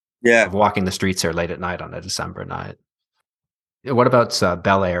feeling. Yeah. Of walking the streets here late at night on a December night. What about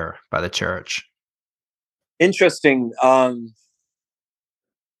Bel Air by The Church? Interesting.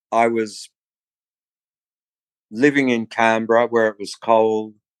 I was living in Canberra where it was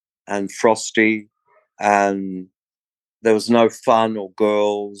cold and frosty and there was no fun or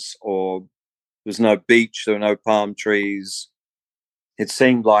girls, or there was no beach, there were no palm trees. It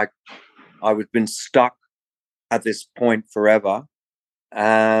seemed like I had been stuck at this point forever.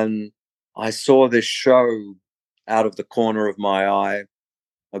 And I saw this show out of the corner of my eye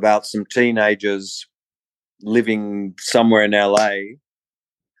about some teenagers living somewhere in LA.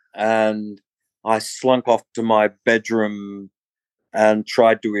 And I slunk off to my bedroom and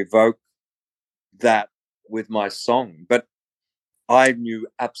tried to evoke that with my song. But I knew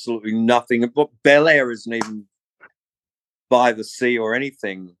absolutely nothing. But Bel Air isn't even by the sea or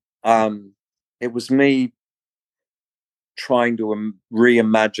anything. It was me trying to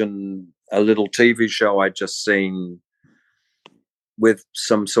reimagine a little TV show I'd just seen with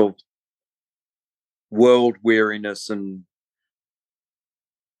some sort of world weariness, and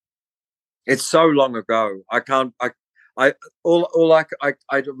it's so long ago. I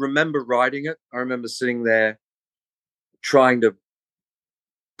remember writing it. I remember sitting there trying to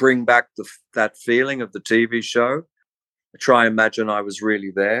bring back that feeling of the TV show. I try and imagine I was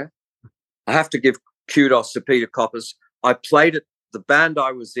really there. I have to give kudos to Peter Koppes. I played it. The band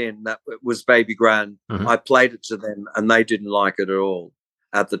I was in, that was Baby Grand. I played it to them and they didn't like it at all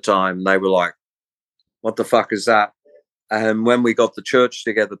at the time. They were like, what the fuck is that? And when we got the church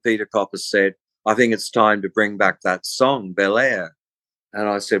together, Peter Koppes said, I think it's time to bring back that song, Bel Air. And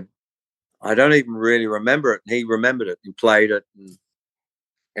I said, I don't even really remember it. And he remembered it and played it. And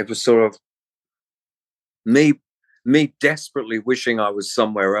it was sort of me me desperately wishing I was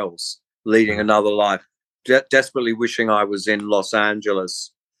somewhere else, leading another life, desperately wishing I was in Los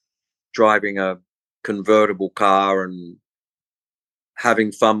Angeles, driving a convertible car and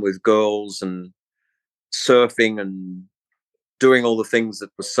having fun with girls and surfing and doing all the things that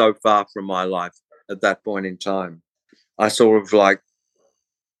were so far from my life at that point in time. I sort of like,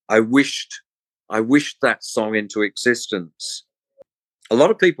 I wished that song into existence. A lot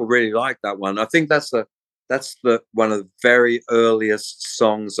of people really like that one. I think that's the one of the very earliest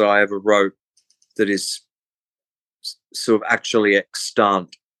songs that I ever wrote that is sort of actually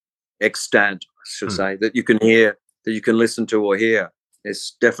extant, I should say, that you can hear, that you can listen to or hear.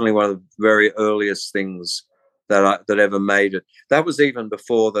 It's definitely one of the very earliest things that ever made it. That was even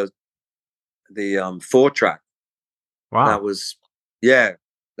before the 4-track. Wow. That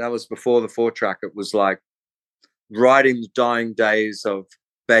was before the 4-track. It was like right in the dying days of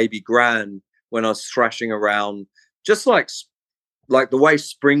Baby Grand, when I was thrashing around, just like the way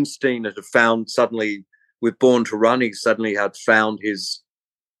Springsteen had found suddenly with Born to Run. He suddenly had found his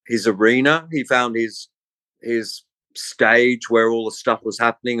arena. He found his stage where all the stuff was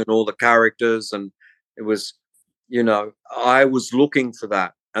happening and all the characters, and it was, I was looking for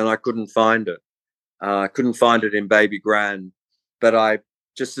that and I couldn't find it. I couldn't find it in Baby Grand, but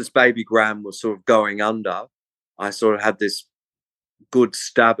just as Baby Grand was sort of going under, I sort of had this good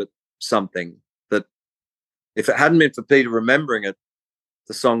stab at something that, if it hadn't been for Peter remembering it,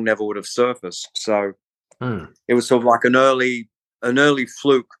 the song never would have surfaced. So it was sort of like an early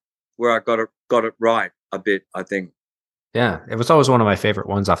fluke where I got it right a bit, I think. Yeah, it was always one of my favorite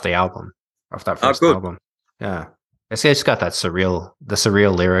ones off the album, off that first album. Yeah, it's got the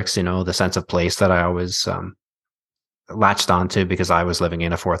surreal lyrics, the sense of place that I always latched onto because I was living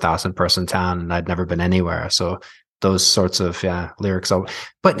in a 4,000 person town and I'd never been anywhere. So those sorts of lyrics.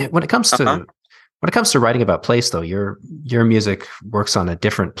 But when it comes to writing about place, though, your music works on a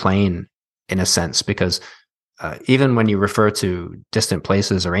different plane in a sense, because even when you refer to distant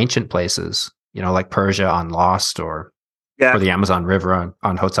places or ancient places, like Persia on Lost or the Amazon River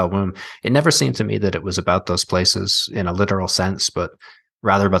on Hotel Womb, it never seemed to me that it was about those places in a literal sense, but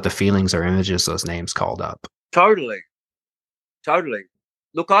rather about the feelings or images those names called up. Totally.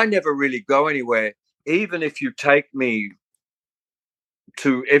 Look, I never really go anywhere. Even if you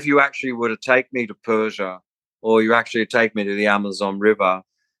actually were to take me to Persia, or you actually take me to the Amazon River,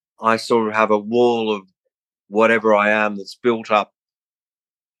 I sort of have a wall of whatever I am that's built up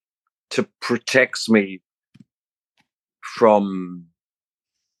to protect me from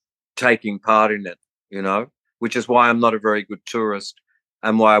taking part in it, which is why I'm not a very good tourist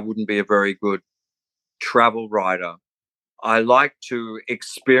and why I wouldn't be a very good travel writer. I like to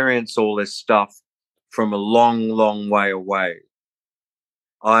experience all this stuff from a long, long way away.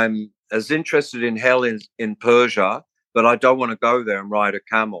 I'm as interested in hell in Persia, but I don't want to go there and ride a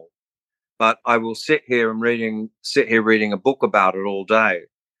camel. But I will sit here reading a book about it all day.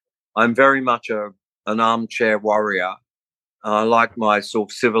 I'm very much an armchair warrior. I like my sort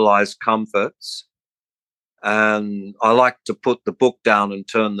of civilized comforts, and I like to put the book down and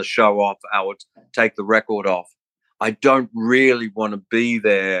turn the show off. I would take the record off. I don't really want to be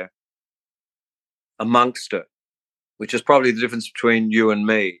there amongst it, which is probably the difference between you and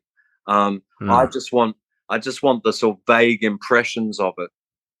me. I just want the sort of vague impressions of it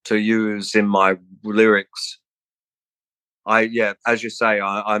to use in my lyrics. As you say,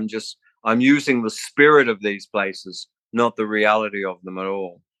 I'm using the spirit of these places, not the reality of them at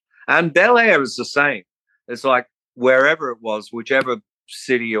all. And Bel Air is the same. It's like wherever it was, whichever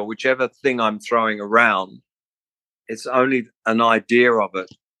city or whichever thing I'm throwing around, it's only an idea of it.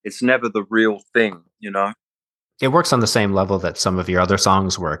 It's never the real thing, It works on the same level that some of your other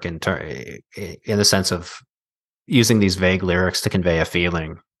songs work in the sense of using these vague lyrics to convey a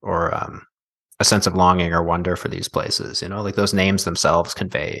feeling or a sense of longing or wonder for these places. Like those names themselves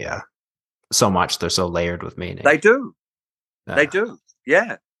convey so much. They're so layered with meaning. They do. They do.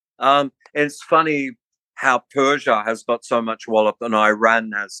 Yeah. And it's funny how Persia has got so much wallop and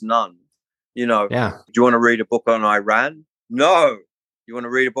Iran has none. Yeah. Do you want to read a book on Iran? No. You want to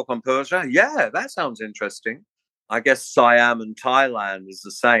read a book on Persia? Yeah, that sounds interesting. I guess Siam and Thailand is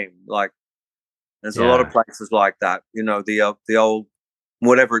the same. Like, there's a lot of places like that. The old,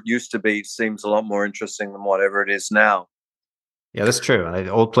 whatever it used to be seems a lot more interesting than whatever it is now. Yeah, that's true.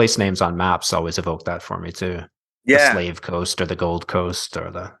 Old place names on maps always evoke that for me too. Yeah. The Slave Coast or the Gold Coast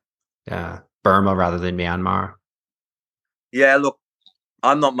or Burma rather than Myanmar. Yeah, look,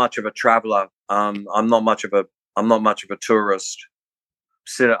 I'm not much of a traveler. I'm not much of a tourist.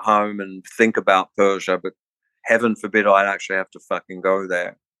 Sit at home and think about Persia, but heaven forbid I'd actually have to fucking go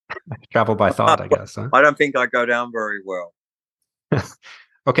there. Travel by thought, I guess. Huh? I don't think I go down very well.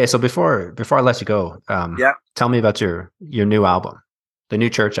 Okay, so before I let you go, Yeah. tell me about your new album, the New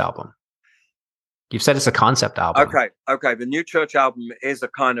Church album. You've said it's a concept album. Okay. The New Church album is a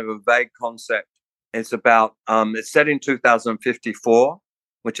kind of a vague concept. It's about it's set in 2054,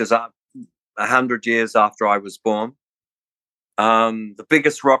 which is 100 years after I was born. The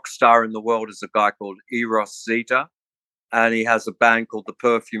biggest rock star in the world is a guy called Eros Zeta, and he has a band called the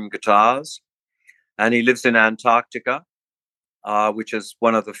Perfume Guitars, and he lives in Antarctica, which is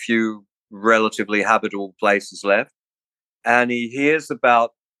one of the few relatively habitable places left. And he hears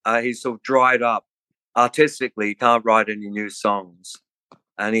about he's sort of dried up artistically. He can't write any new songs,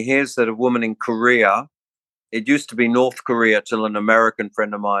 and he hears that a woman in Korea. It used to be North Korea till an American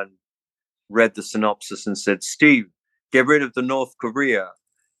friend of mine read the synopsis and said, "Steve, get rid of the North Korea.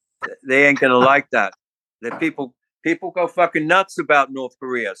 They ain't gonna like that. The people go fucking nuts about North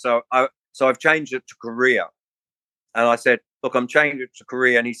Korea." So I've changed it to Korea. And I said, "Look, I'm changing it to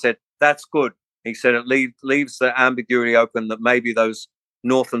Korea." And he said, "That's good." He said it leaves the ambiguity open that maybe those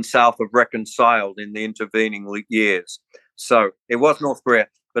North and South have reconciled in the intervening years. So it was North Korea,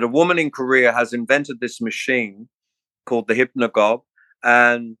 but a woman in Korea has invented this machine called the Hypnagogue,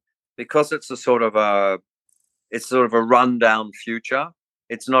 and because it's sort of a rundown future.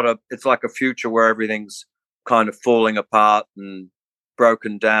 It's like a future where everything's kind of falling apart and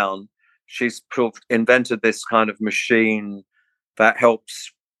broken down. She's invented this kind of machine that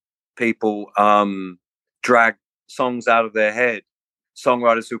helps people drag songs out of their head.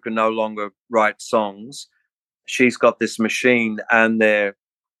 Songwriters who can no longer write songs. She's got this machine, and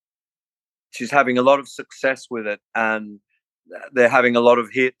she's having a lot of success with it, and they're having a lot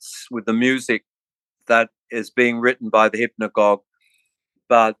of hits with the music that is being written by the Hypnagogue,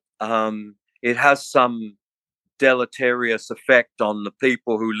 but it has some deleterious effect on the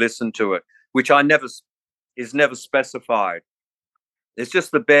people who listen to it, which is never specified. It's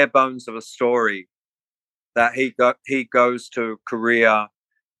just the bare bones of a story that he goes to Korea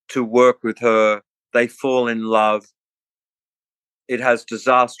to work with her. They fall in love. It has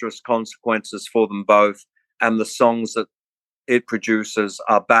disastrous consequences for them both, and the songs that it produces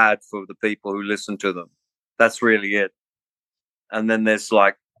are bad for the people who listen to them. That's really it. And then there's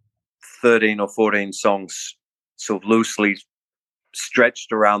like 13 or 14 songs sort of loosely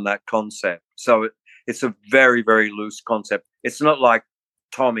stretched around that concept. So it's a very, very loose concept. It's not like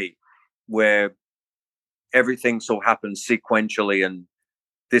Tommy, where everything sort of happens sequentially and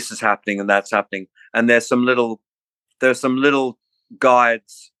this is happening and that's happening. And there's some little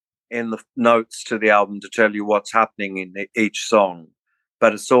guides in the notes to the album to tell you what's happening in each song.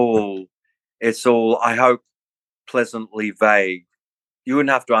 But it's all, I hope, pleasantly vague. You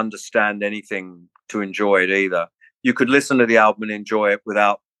wouldn't have to understand anything to enjoy it either. You could listen to the album and enjoy it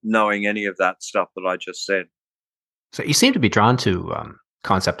without knowing any of that stuff that I just said. So you seem to be drawn to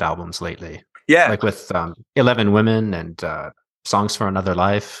concept albums lately. Yeah. Like with 11 Women and Songs for Another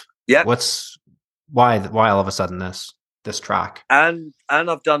Life. Yeah. Why all of a sudden this track? And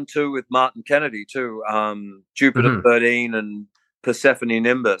I've done two with Martin Kennedy too. Jupiter 13 and Persephone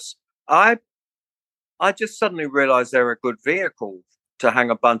Nimbus. I just suddenly realized they're a good vehicle to hang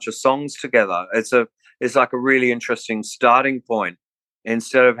a bunch of songs together. It's like a really interesting starting point.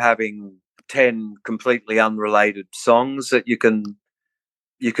 Instead of having 10 completely unrelated songs that you can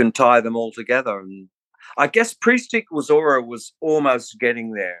tie them all together. And I guess Priest Equals was almost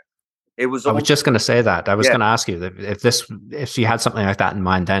getting there. I was just going to say that. I was going to ask you if you had something like that in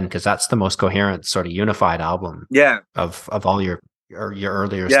mind then, because that's the most coherent sort of unified album. Yeah. Of all your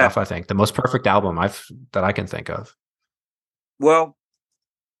earlier stuff, I think the most perfect album that I can think of. Well,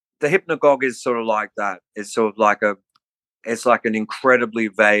 the Hypnagogue is sort of like that. It's sort of like an incredibly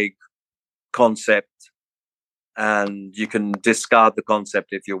vague concept, and you can discard the concept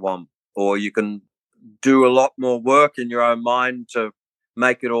if you want, or you can do a lot more work in your own mind to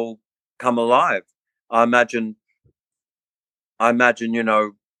make it all come alive. I imagine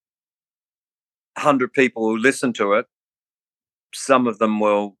 100 people who listen to it, some of them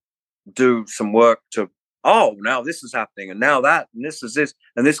will do some work to, now this is happening, and now that, and this is this,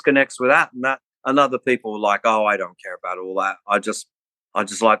 and this connects with that and that, and other people are like, I don't care about all that. I just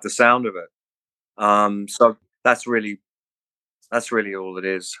like the sound of it. So that's really all it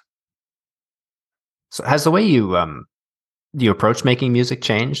is. So has the way you approach making music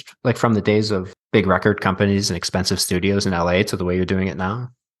changed, like from the days of big record companies and expensive studios in LA to the way you're doing it now?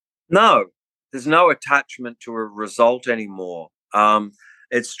 No, there's no attachment to a result anymore.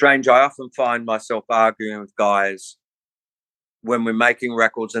 It's strange. I often find myself arguing with guys when we're making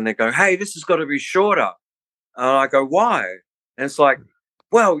records and they go, "Hey, this has got to be shorter." And I go, "Why?" And it's like,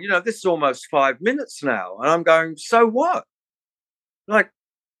 well, this is almost 5 minutes now. And I'm going, so what? Like,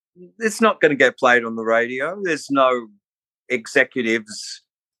 it's not going to get played on the radio. There's no executives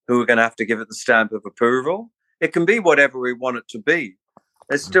who are going to have to give it the stamp of approval. It can be whatever we want it to be.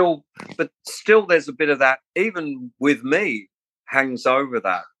 There's still there's a bit of that, even with me, hangs over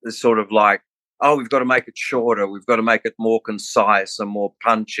that. It's sort of like, oh, we've got to make it shorter. We've got to make it more concise and more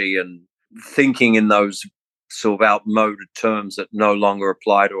punchy, and thinking in those sort of outmoded terms that no longer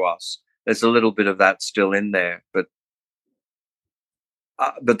apply to us. There's a little bit of that still in there, but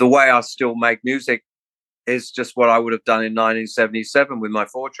the way I still make music is just what I would have done in 1977 with my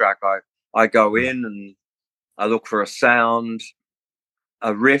 4-track. I go in and I look for a sound,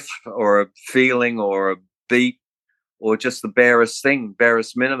 a riff or a feeling or a beat, or just the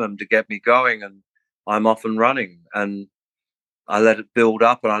barest minimum to get me going, and I'm off and running, and I let it build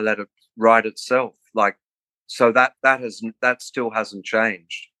up and I let it write itself. Like, so that still hasn't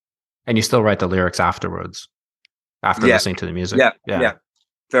changed. And you still write the lyrics afterwards, after listening to the music? Yeah,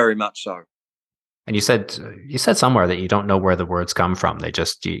 very much so. And you said somewhere that you don't know where the words come from. They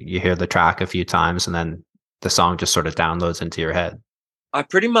just, you hear the track a few times and then the song just sort of downloads into your head. I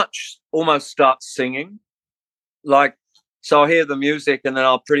pretty much almost start singing. Like, so I hear the music and then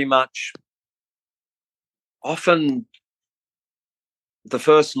I'll pretty much, often the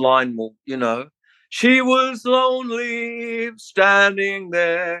first line will, she was lonely standing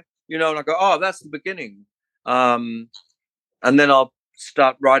there, and I go, oh, that's the beginning. And then I'll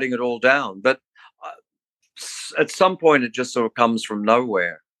start writing it all down. But at some point it just sort of comes from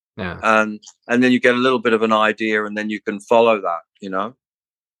nowhere. Yeah. And then you get a little bit of an idea and then you can follow that,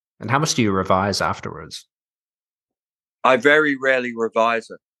 And how much do you revise afterwards? I very rarely revise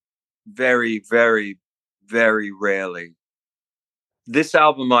it. Very, very, very rarely. This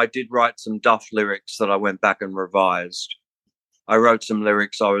album, I did write some duff lyrics that I went back and revised. I wrote some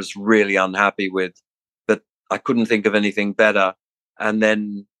lyrics I was really unhappy with, but I couldn't think of anything better. And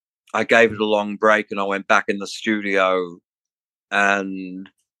then I gave it a long break and I went back in the studio and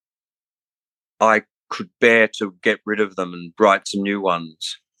I could bear to get rid of them and write some new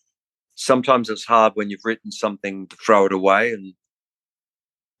ones. Sometimes it's hard when you've written something to throw it away and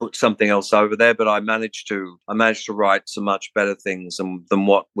put something else over there, but I managed to write some much better things than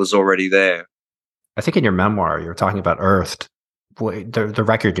what was already there. I think in your memoir, you were talking about Earthed, the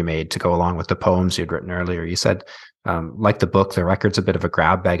record you made to go along with the poems you'd written earlier. You said, like the book, the record's a bit of a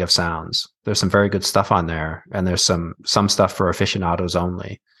grab bag of sounds. There's some very good stuff on there, and there's some stuff for aficionados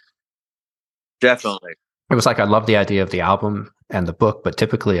only. Definitely. It was like, I love the idea of the album and the book, but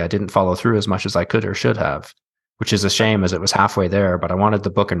typically I didn't follow through as much as I could or should have, which is a shame, as it was halfway there. But I wanted the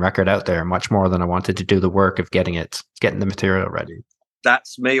book and record out there much more than I wanted to do the work of getting the material ready.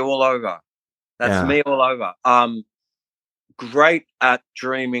 That's me all over. Me all over. Great at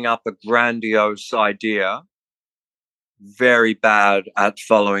dreaming up a grandiose idea, very bad at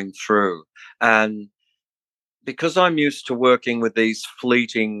following through. And because I'm used to working with these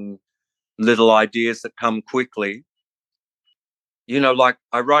fleeting little ideas that come quickly, like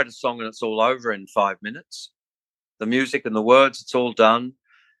I write a song and it's all over in 5 minutes. The music and the words, it's all done.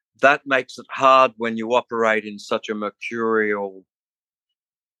 That makes it hard when you operate in such a mercurial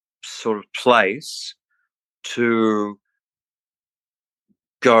sort of place to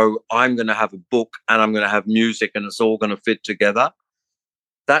go, I'm going to have a book and I'm going to have music and it's all going to fit together.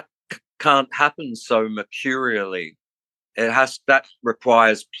 That can't happen so mercurially. That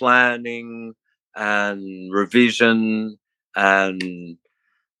requires planning and revision and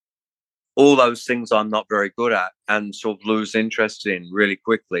all those things I'm not very good at and sort of lose interest in really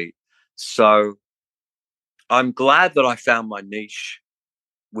quickly. So I'm glad that I found my niche,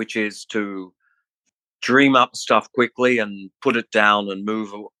 which is to dream up stuff quickly and put it down and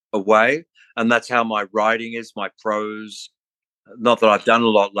move away. And that's how my writing is, my prose. Not that I've done a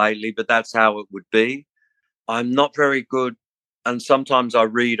lot lately, but that's how it would be. I'm not very good. And sometimes I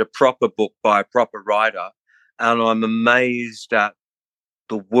read a proper book by a proper writer and I'm amazed at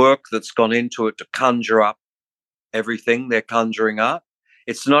the work that's gone into it to conjure up everything they're conjuring up.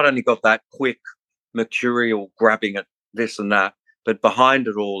 It's not only got that quick mercurial grabbing at this and that, but behind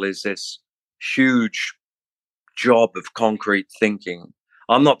it all is this huge job of concrete thinking.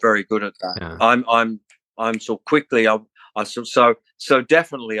 I'm not very good at that. Yeah. I'm so quickly. So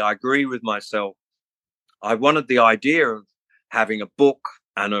definitely, I agree with myself. I wanted the idea of having a book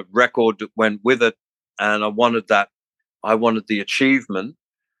and a record that went with it, and I wanted that. I wanted the achievement,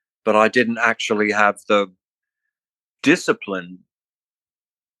 but I didn't actually have the discipline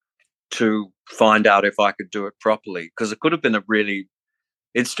to find out if I could do it properly, because it could have been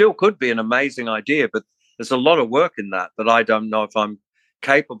it still could be an amazing idea, but there's a lot of work in that I don't know if I'm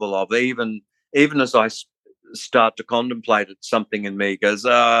capable of. Even as I start to contemplate it, something in me goes,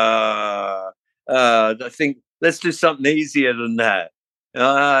 I think let's do something easier than that.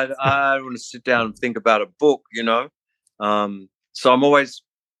 I don't want to sit down and think about a book, you know. So I'm always,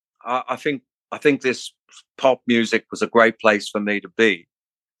 I think this pop music was a great place for me to be,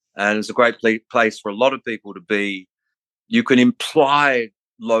 and it's a great place for a lot of people to be. You can imply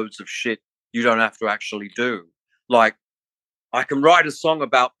loads of shit you don't have to actually do. Like, I can write a song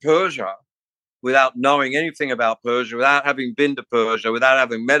about Persia without knowing anything about Persia, without having been to Persia, without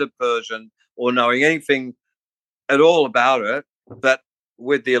having met a Persian or knowing anything at all about it. But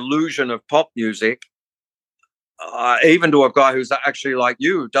with the illusion of pop music, even to a guy who's actually like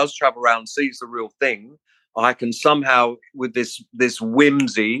you, does travel around, sees the real thing, I can somehow, with this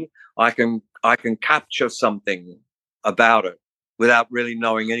whimsy, I can capture something about it without really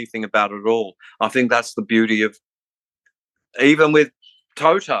knowing anything about it at all. I think that's the beauty of, even with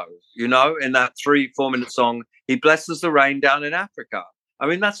Toto, you know, in that 3-4 minute song, he blesses the rain down in Africa. I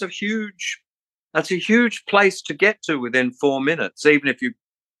mean, that's a huge place to get to within 4 minutes, even if you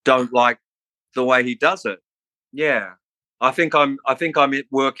don't like the way he does it. Yeah, I think I'm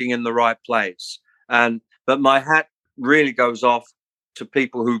working in the right place, but my hat really goes off to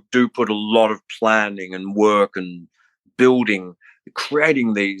people who do put a lot of planning and work and building,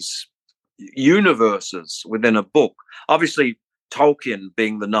 creating these universes within a book. Obviously, Tolkien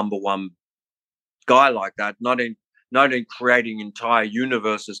being the number one guy like that, not in creating entire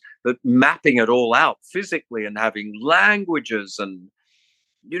universes, but mapping it all out physically and having languages. And,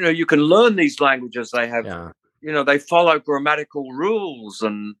 you know, you can learn these languages. They have, you know, they follow grammatical rules,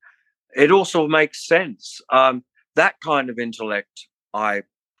 and it also makes sense. That kind of intellect, I'm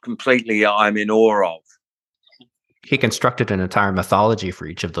in awe of. He constructed an entire mythology for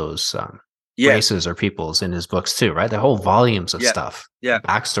each of those races or peoples in his books too, right? The whole volumes of stuff,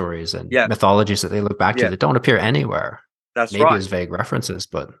 backstories and mythologies that they look back to that don't appear anywhere. That's maybe right. as vague references,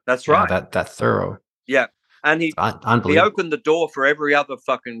 but that's right. That thorough. Yeah, and he opened the door for every other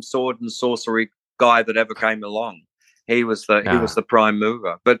fucking sword and sorcery guy that ever came along. He was the prime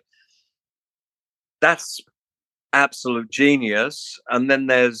mover. But that's absolute genius. And then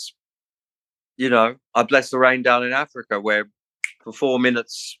there's, you know, I Bless the Rain Down in Africa, where for 4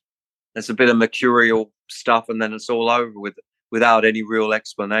 minutes there's a bit of mercurial stuff, and then it's all over without any real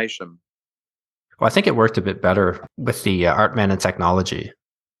explanation. Well, I think it worked a bit better with the Art, Man, and Technology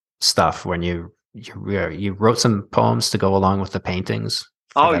stuff when you wrote some poems to go along with the paintings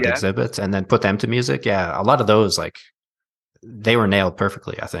for that exhibit, and then put them to music. Yeah, a lot of those, like, they were nailed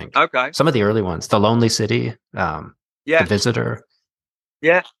perfectly, I think. Okay. Some of the early ones, The Lonely City, The Visitor.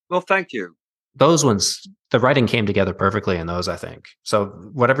 Yeah, well, thank you. Those ones, the writing came together perfectly in those, I think. So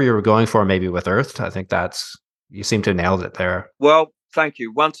whatever you were going for, maybe with Earth, I think you seem to have nailed it there. Well, thank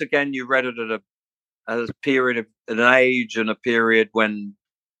you. Once again, you read it at a period of an age and a period when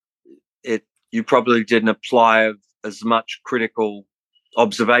you probably didn't apply as much critical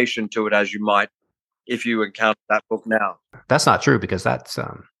observation to it as you might if you encountered that book now. That's not true, because that's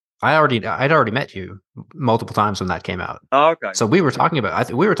I'd already met you multiple times when that came out. Oh, okay. So we were talking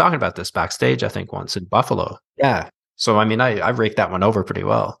about this backstage, I think, once in Buffalo. Yeah. So I mean, I raked that one over pretty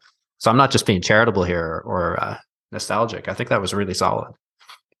well. So I'm not just being charitable here or nostalgic. I think that was really solid.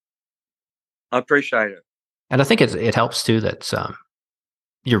 I appreciate it. And I think it helps too that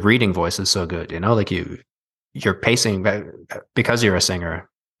your reading voice is so good. You know, like you're pacing, because you're a singer.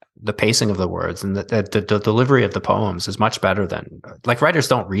 The pacing of the words and the delivery of the poems is much better than, like, writers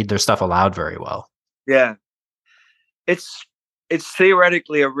don't read their stuff aloud very well. Yeah, it's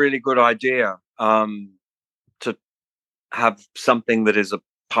theoretically a really good idea to have something that is a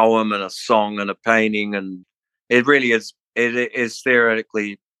poem and a song and a painting, and it really is. It is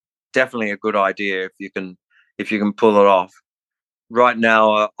theoretically definitely a good idea if you can pull it off. Right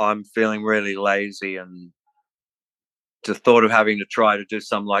now, I'm feeling really lazy, and the thought of having to try to do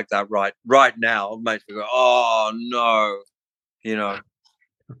something like that right now makes me go, oh no, you know,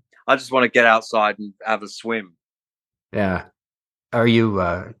 I just want to get outside and have a swim. Yeah. Are you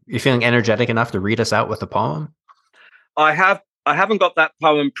feeling energetic enough to read us out with a poem? I haven't got that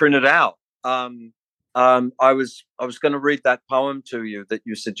poem printed out. I was going to read that poem to you that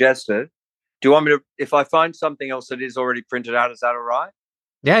you suggested. Do you want me to, if I find something else that is already printed out, is that all right?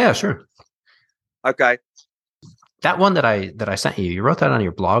 Yeah, sure. Okay. That one that I sent you, you wrote that on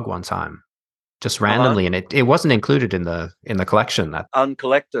your blog one time, just randomly, and it wasn't included in the collection. That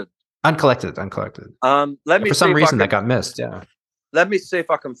uncollected. Let me for some reason that got missed. Yeah. Let me see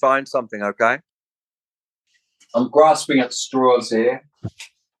if I can find something. Okay. I'm grasping at straws here.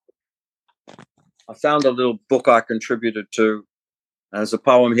 I found a little book I contributed to There's a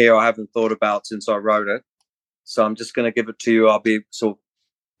poem here I haven't thought about since I wrote it. So I'm just going to give it to you. I'll be sort of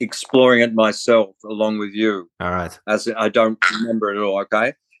exploring it myself along with you. All right. As I don't remember it all,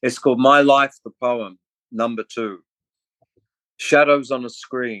 okay? It's called My Life, the Poem, number 2. Shadows on a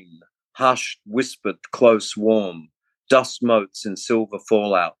screen, hushed, whispered, close, warm, dust motes in silver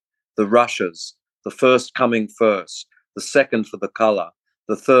fallout, the rushes, the first coming first, the second for the color,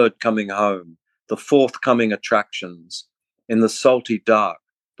 the third coming home, the forthcoming attractions. In the salty dark,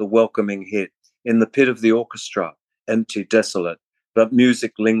 the welcoming hit. In the pit of the orchestra, empty, desolate, but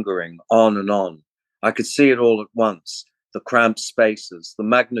music lingering on and on. I could see it all at once, the cramped spaces, the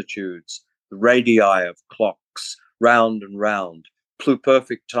magnitudes, the radii of clocks, round and round,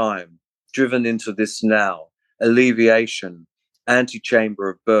 pluperfect time, driven into this now, alleviation, antechamber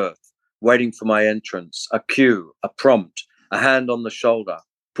of birth, waiting for my entrance, a cue, a prompt, a hand on the shoulder,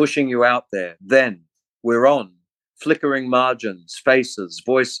 pushing you out there. Then we're on, flickering margins, faces,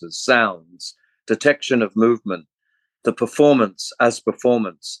 voices, sounds, detection of movement, the performance as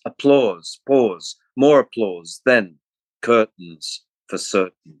performance, applause, pause, more applause, then curtains for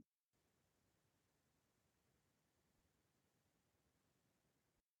certain.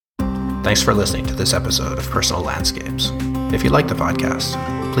 Thanks for listening to this episode of Personal Landscapes. If you like the podcast,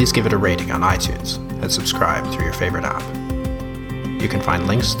 please give it a rating on iTunes and subscribe through your favorite app. You can find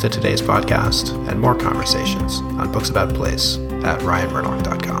links to today's podcast and more conversations on Books About Place at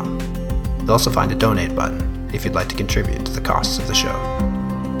ryanmurdoch.com. You'll also find a donate button if you'd like to contribute to the costs of the show.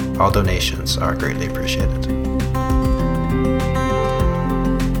 All donations are greatly appreciated.